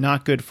 or is it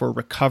not good for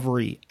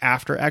recovery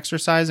after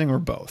exercising, or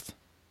both?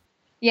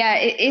 Yeah,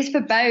 it is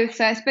for both.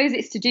 So I suppose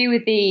it's to do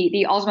with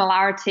the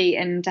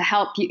osmolarity and to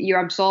help your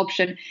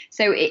absorption.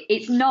 So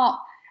it's not...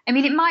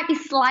 it might be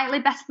slightly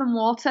better than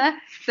water,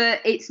 but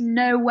it's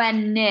nowhere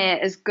near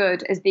as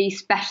good as these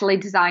specially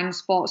designed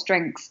sports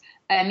drinks.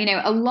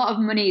 A lot of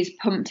money is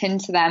pumped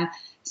into them.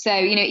 So,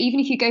 even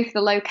if you go for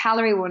the low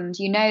calorie ones,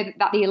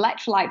 that the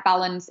electrolyte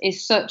balance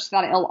is such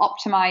that it'll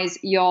optimize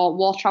your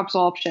water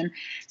absorption.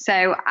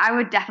 So I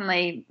would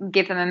definitely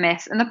give them a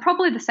miss. And they're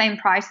probably the same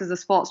price as the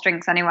sports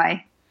drinks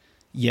anyway.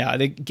 Yeah,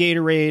 the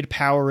Gatorade,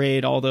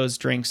 Powerade, all those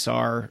drinks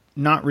are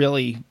not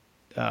really...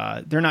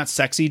 they're not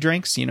sexy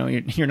drinks.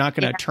 You're not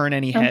going to turn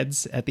any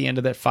heads at the end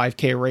of that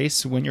 5K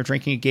race when you're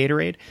drinking a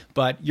Gatorade,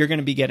 but you're going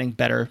to be getting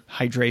better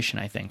hydration,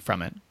 I think,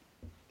 from it.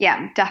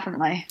 Yeah,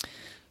 definitely.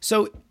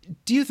 So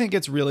do you think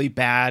it's really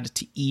bad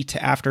to eat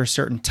after a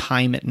certain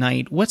time at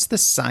night? What's the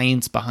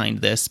science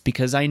behind this?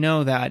 Because I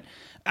know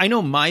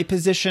my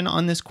position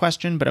on this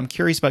question, but I'm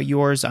curious about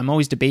yours. I'm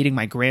always debating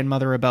my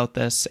grandmother about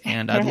this,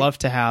 and I'd love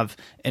to have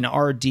an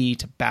RD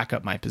to back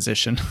up my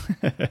position.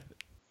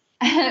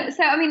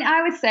 So,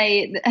 I would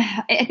say,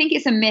 I think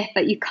it's a myth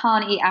that you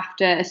can't eat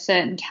after a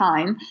certain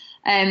time,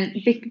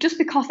 just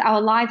because our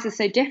lives are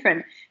so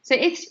different. So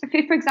if,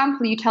 for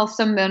example, you tell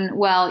someone,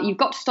 well, you've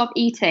got to stop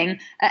eating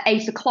at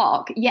 8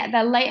 o'clock, yet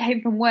they're late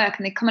home from work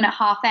and they come in at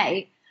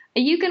 8:30,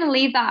 are you going to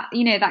leave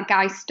that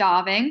guy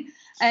starving?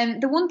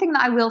 The one thing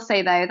that I will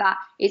say, though, that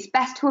it's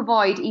best to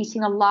avoid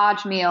eating a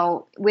large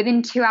meal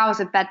within 2 hours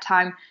of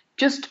bedtime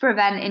just to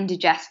prevent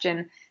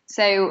indigestion.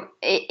 So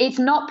it's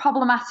not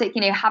problematic,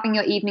 having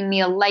your evening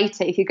meal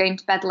later if you're going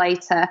to bed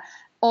later,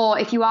 or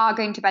if you are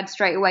going to bed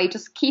straight away,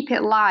 just keep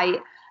it light.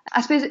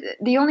 I suppose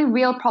the only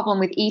real problem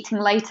with eating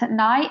late at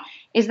night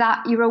is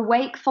that you're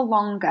awake for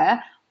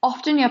longer.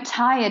 Often you're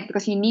tired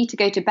because you need to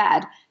go to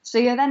bed. So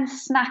you're then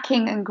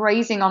snacking and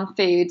grazing on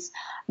foods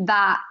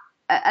that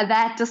are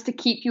there just to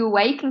keep you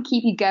awake and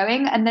keep you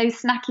going. And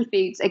those snacky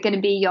foods are going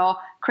to be your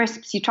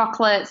crisps, your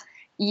chocolates,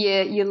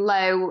 your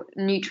low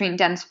nutrient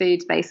dense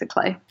foods,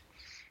 basically.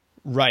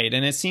 Right.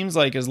 And it seems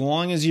like as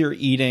long as you're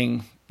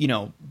eating,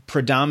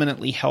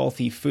 predominantly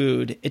healthy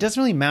food, it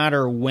doesn't really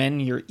matter when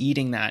you're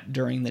eating that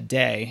during the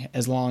day,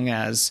 as long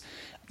as,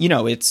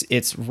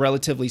 it's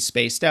relatively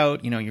spaced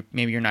out.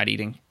 Maybe you're not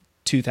eating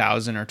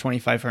 2,000 or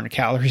 2,500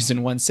 calories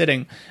in one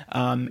sitting,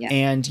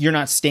 and you're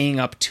not staying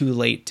up too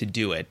late to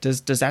do it.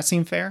 Does that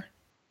seem fair?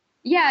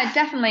 Yeah,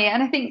 definitely.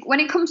 And I think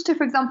when it comes to,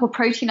 for example,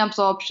 protein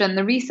absorption,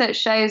 the research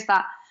shows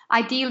that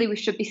ideally we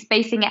should be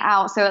spacing it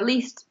out. So at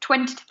least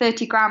 20 to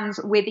 30 grams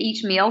with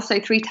each meal, so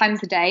 3 times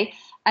a day,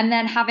 and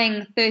then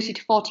having 30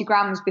 to 40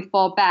 grams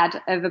before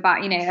bed of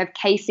of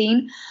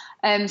casein.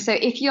 So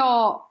if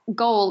your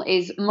goal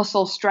is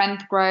muscle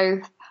strength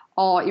growth,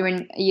 or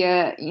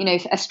you're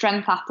a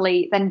strength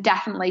athlete, then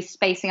definitely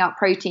spacing out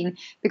protein,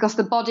 because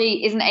the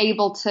body isn't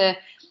able to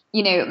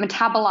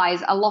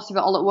metabolize a lot of it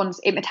all at once.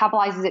 It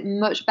metabolizes it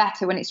much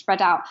better when it's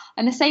spread out.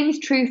 And the same is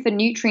true for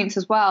nutrients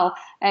as well.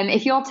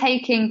 If you're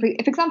taking, for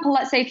example,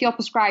 let's say if you're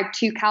prescribed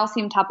 2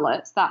 calcium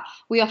tablets that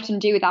we often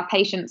do with our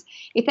patients,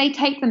 if they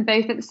take them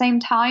both at the same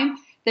time,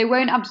 they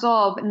won't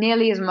absorb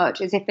nearly as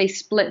much as if they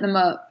split them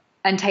up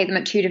and take them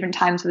at 2 different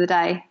times of the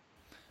day.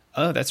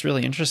 Oh, that's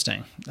really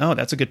interesting. Oh,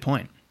 that's a good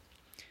point.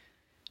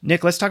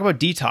 Nick, let's talk about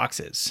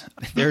detoxes.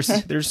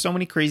 There's so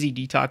many crazy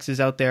detoxes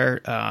out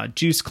there,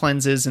 juice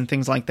cleanses and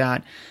things like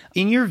that.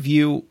 In your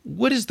view,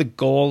 what is the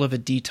goal of a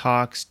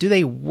detox? Do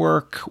they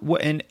work?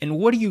 And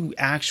what are you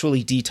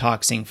actually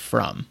detoxing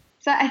from?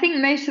 So I think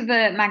most of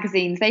the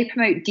magazines, they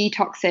promote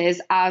detoxes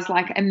as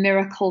like a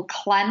miracle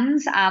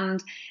cleanse,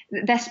 and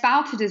they're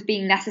spouted as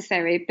being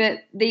necessary.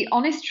 But the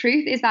honest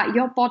truth is that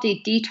your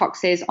body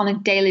detoxes on a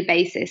daily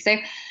basis. So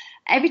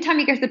every time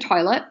you go to the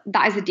toilet,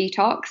 that is a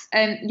detox.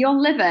 Your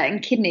liver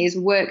and kidneys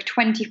work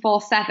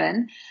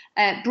 24/7,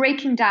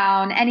 breaking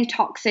down any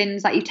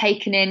toxins that you've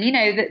taken in.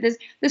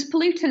 There's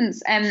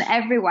pollutants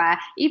everywhere.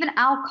 Even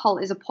alcohol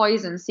is a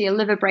poison, so your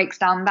liver breaks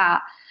down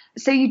that.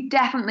 So you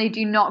definitely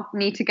do not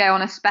need to go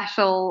on a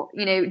special,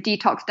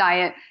 detox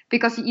diet,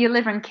 because your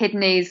liver and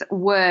kidneys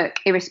work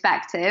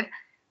irrespective.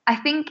 I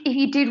think if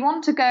you did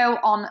want to go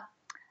on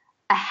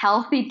a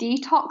healthy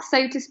detox,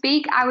 so to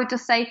speak, I would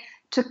just say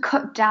to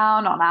cut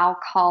down on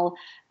alcohol,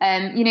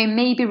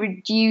 maybe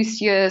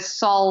reduce your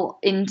salt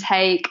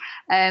intake,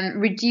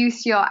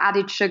 reduce your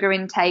added sugar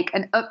intake,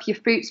 and up your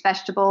fruits,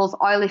 vegetables,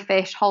 oily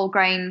fish, whole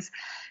grains.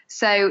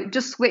 So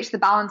just switch the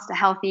balance to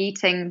healthy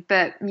eating.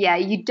 But yeah,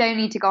 you don't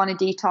need to go on a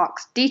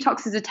detox.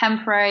 Detoxes are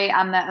temporary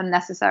and they're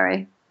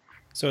unnecessary.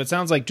 So it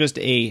sounds like just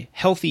a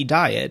healthy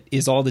diet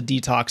is all the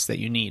detox that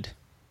you need.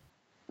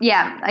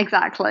 Yeah,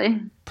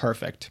 exactly.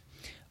 Perfect.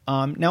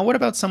 Now, what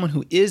about someone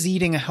who is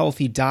eating a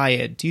healthy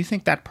diet? Do you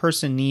think that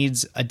person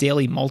needs a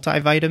daily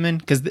multivitamin?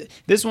 Because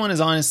this one is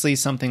honestly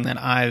something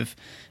that I've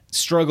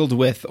struggled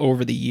with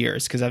over the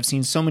years, because I've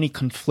seen so many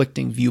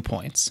conflicting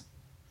viewpoints.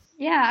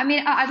 Yeah, I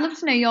mean, I'd love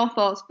to know your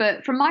thoughts,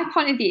 but from my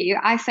point of view,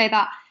 I say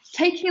that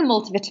taking a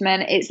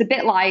multivitamin, it's a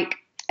bit like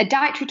a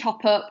dietary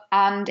top-up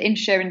and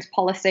insurance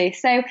policy.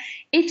 So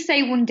if,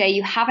 say, one day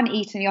you haven't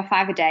eaten your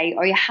 5 a day,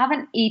 or you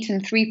haven't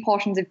eaten 3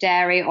 portions of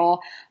dairy or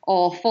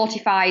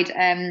fortified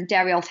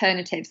dairy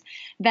alternatives,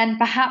 then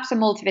perhaps a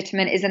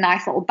multivitamin is a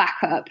nice little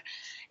backup.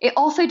 It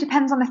also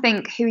depends on, I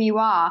think, who you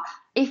are.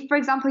 If, for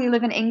example, you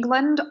live in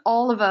England,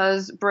 all of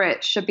us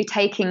Brits should be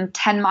taking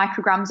 10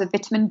 micrograms of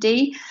vitamin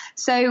D.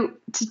 So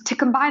to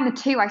combine the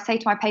two, I say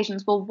to my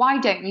patients, well, why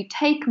don't you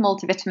take a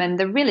multivitamin?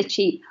 They're really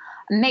cheap.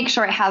 And make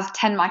sure it has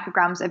 10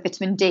 micrograms of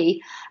vitamin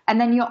D. And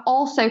then you're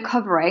also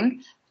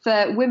covering,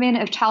 for women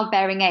of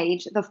childbearing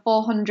age, the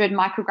 400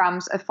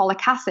 micrograms of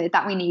folic acid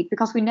that we need,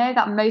 because we know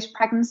that most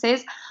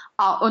pregnancies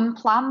are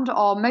unplanned,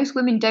 or most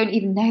women don't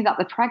even know that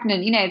they're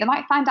pregnant. They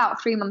might find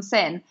out 3 months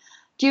in,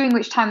 during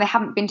which time they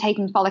haven't been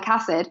taking folic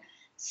acid.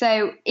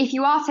 So if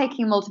you are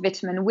taking a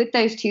multivitamin with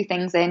those 2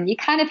 things in, you're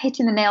kind of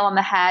hitting the nail on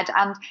the head.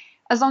 And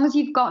as long as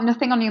you've got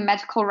nothing on your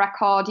medical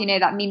record,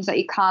 that means that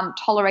you can't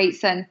tolerate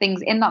certain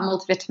things in that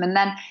multivitamin,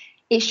 then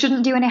it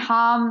shouldn't do any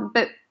harm.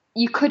 But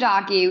you could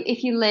argue,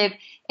 if you live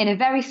in a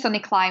very sunny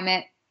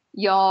climate,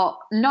 you're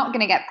not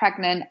going to get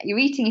pregnant, you're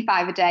eating your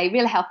 5 a day,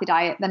 really healthy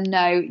diet, then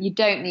no, you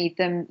don't need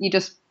them. You're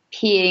just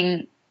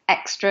peeing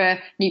extra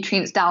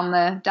nutrients down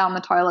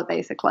the toilet,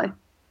 basically.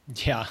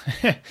 Yeah,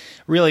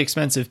 really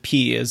expensive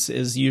pee is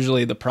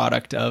usually the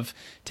product of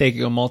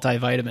taking a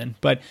multivitamin.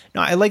 But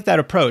no, I like that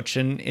approach.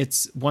 And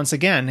it's, once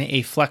again,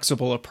 a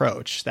flexible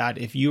approach, that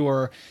if you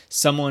are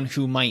someone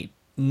who might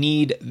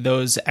need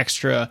those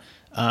extra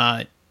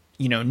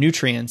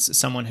nutrients,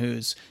 someone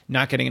who's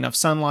not getting enough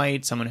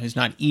sunlight, someone who's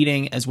not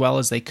eating as well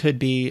as they could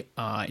be,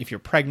 if you're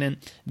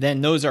pregnant, then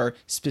those are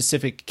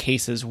specific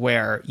cases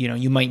where,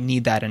 you might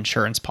need that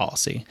insurance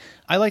policy.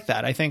 I like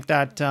that. I think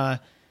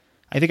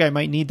I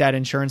might need that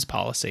insurance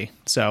policy.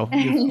 So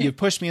you've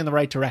pushed me in the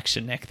right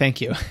direction, Nick.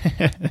 Thank you.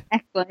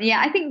 Excellent.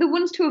 Yeah, I think the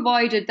ones to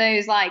avoid are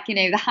those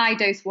the high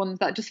dose ones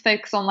that just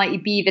focus on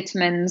your B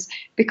vitamins,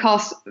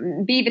 because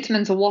B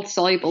vitamins are water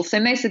soluble. So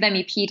most of them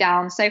you pee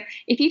down. So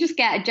if you just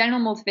get a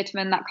general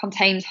multivitamin that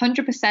contains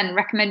 100%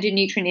 recommended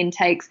nutrient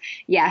intakes,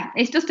 yeah,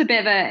 it's just a bit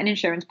of an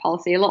insurance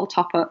policy, a little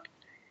top up.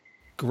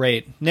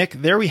 Great. Nick,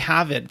 there we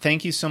have it.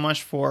 Thank you so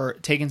much for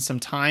taking some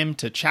time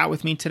to chat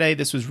with me today.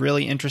 This was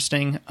really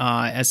interesting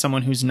as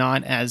someone who's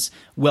not as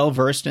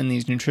well-versed in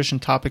these nutrition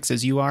topics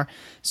as you are.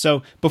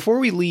 So before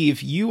we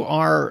leave, you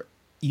are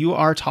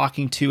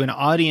talking to an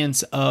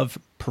audience of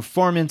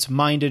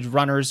performance-minded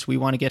runners. We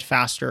want to get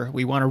faster.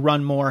 We want to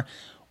run more.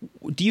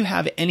 Do you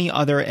have any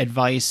other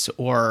advice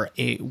or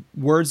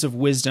words of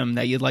wisdom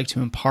that you'd like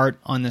to impart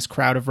on this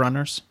crowd of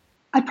runners?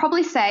 I'd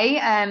probably say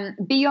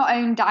be your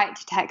own diet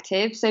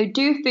detective. So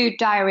do food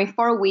diary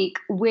for a week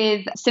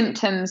with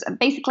symptoms,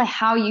 basically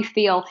how you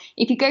feel.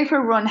 If you go for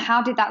a run,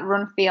 how did that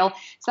run feel?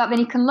 So that then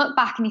you can look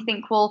back and you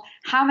think, well,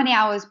 how many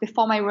hours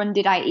before my run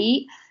did I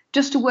eat?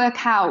 Just to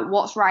work out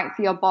what's right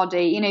for your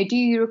body. You know, do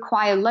you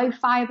require low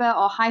fiber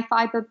or high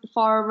fiber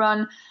before a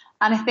run?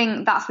 And I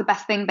think that's the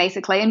best thing,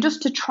 basically. And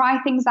just to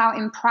try things out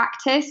in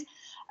practice,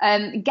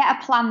 get a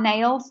plan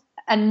nailed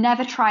and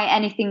never try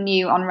anything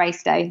new on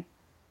race day.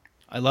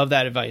 I love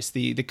that advice.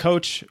 The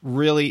coach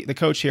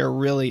here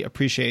really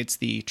appreciates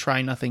the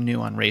try nothing new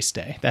on race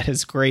day. That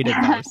is great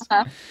advice.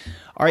 All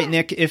right,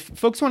 Nick, if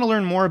folks want to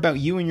learn more about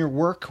you and your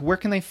work, where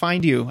can they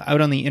find you out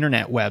on the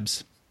internet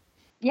webs?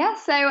 Yeah,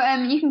 so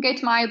you can go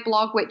to my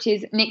blog, which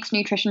is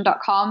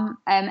nicksnutrition.com,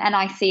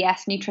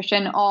 NICS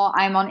Nutrition, or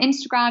I'm on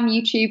Instagram,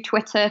 YouTube,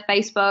 Twitter,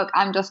 Facebook.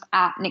 I'm just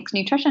at Nick's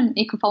Nutrition.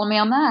 You can follow me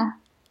on there.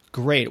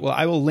 Great. Well,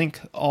 I will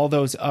link all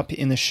those up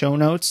in the show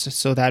notes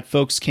so that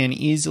folks can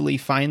easily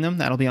find them.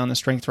 That'll be on the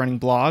Strength Running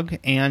blog.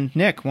 And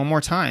Nick, one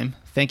more time,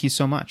 thank you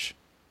so much.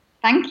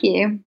 Thank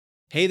you.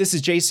 Hey, this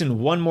is Jason.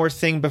 One more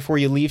thing before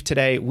you leave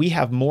today. We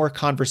have more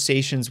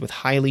conversations with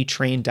highly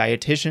trained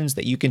dietitians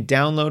that you can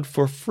download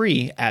for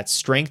free at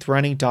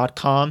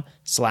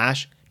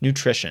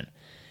strengthrunning.com/nutrition.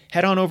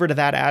 Head on over to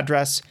that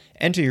address,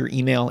 enter your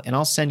email, and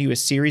I'll send you a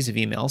series of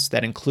emails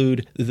that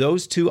include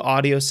those 2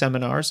 audio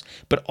seminars,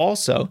 but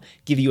also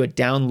give you a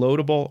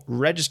downloadable,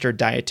 registered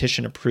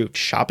dietitian-approved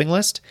shopping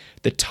list,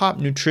 the top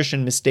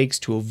nutrition mistakes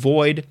to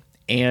avoid,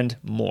 and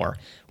more.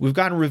 We've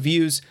gotten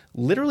reviews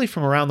literally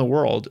from around the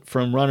world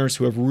from runners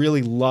who have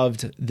really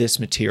loved this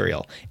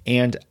material.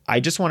 And I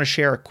just want to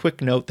share a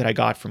quick note that I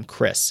got from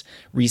Chris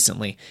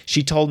recently.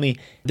 She told me,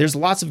 there's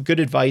lots of good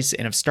advice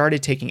and I've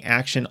started taking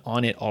action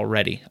on it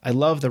already. I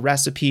love the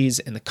recipes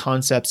and the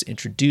concepts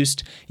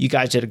introduced. You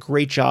guys did a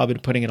great job in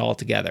putting it all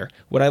together.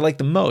 What I like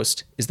the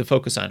most is the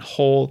focus on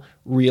whole,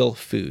 real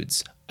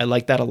foods. I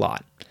like that a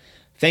lot.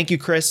 Thank you,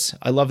 Chris.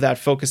 I love that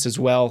focus as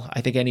well.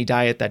 I think any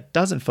diet that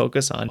doesn't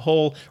focus on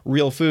whole,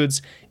 real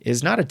foods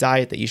is not a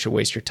diet that you should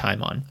waste your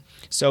time on.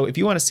 So if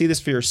you want to see this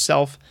for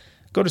yourself,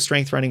 go to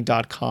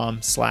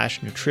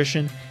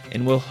strengthrunning.com/nutrition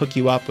and we'll hook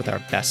you up with our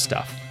best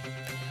stuff.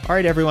 All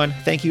right, everyone.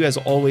 Thank you as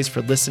always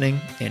for listening,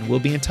 and we'll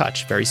be in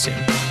touch very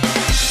soon.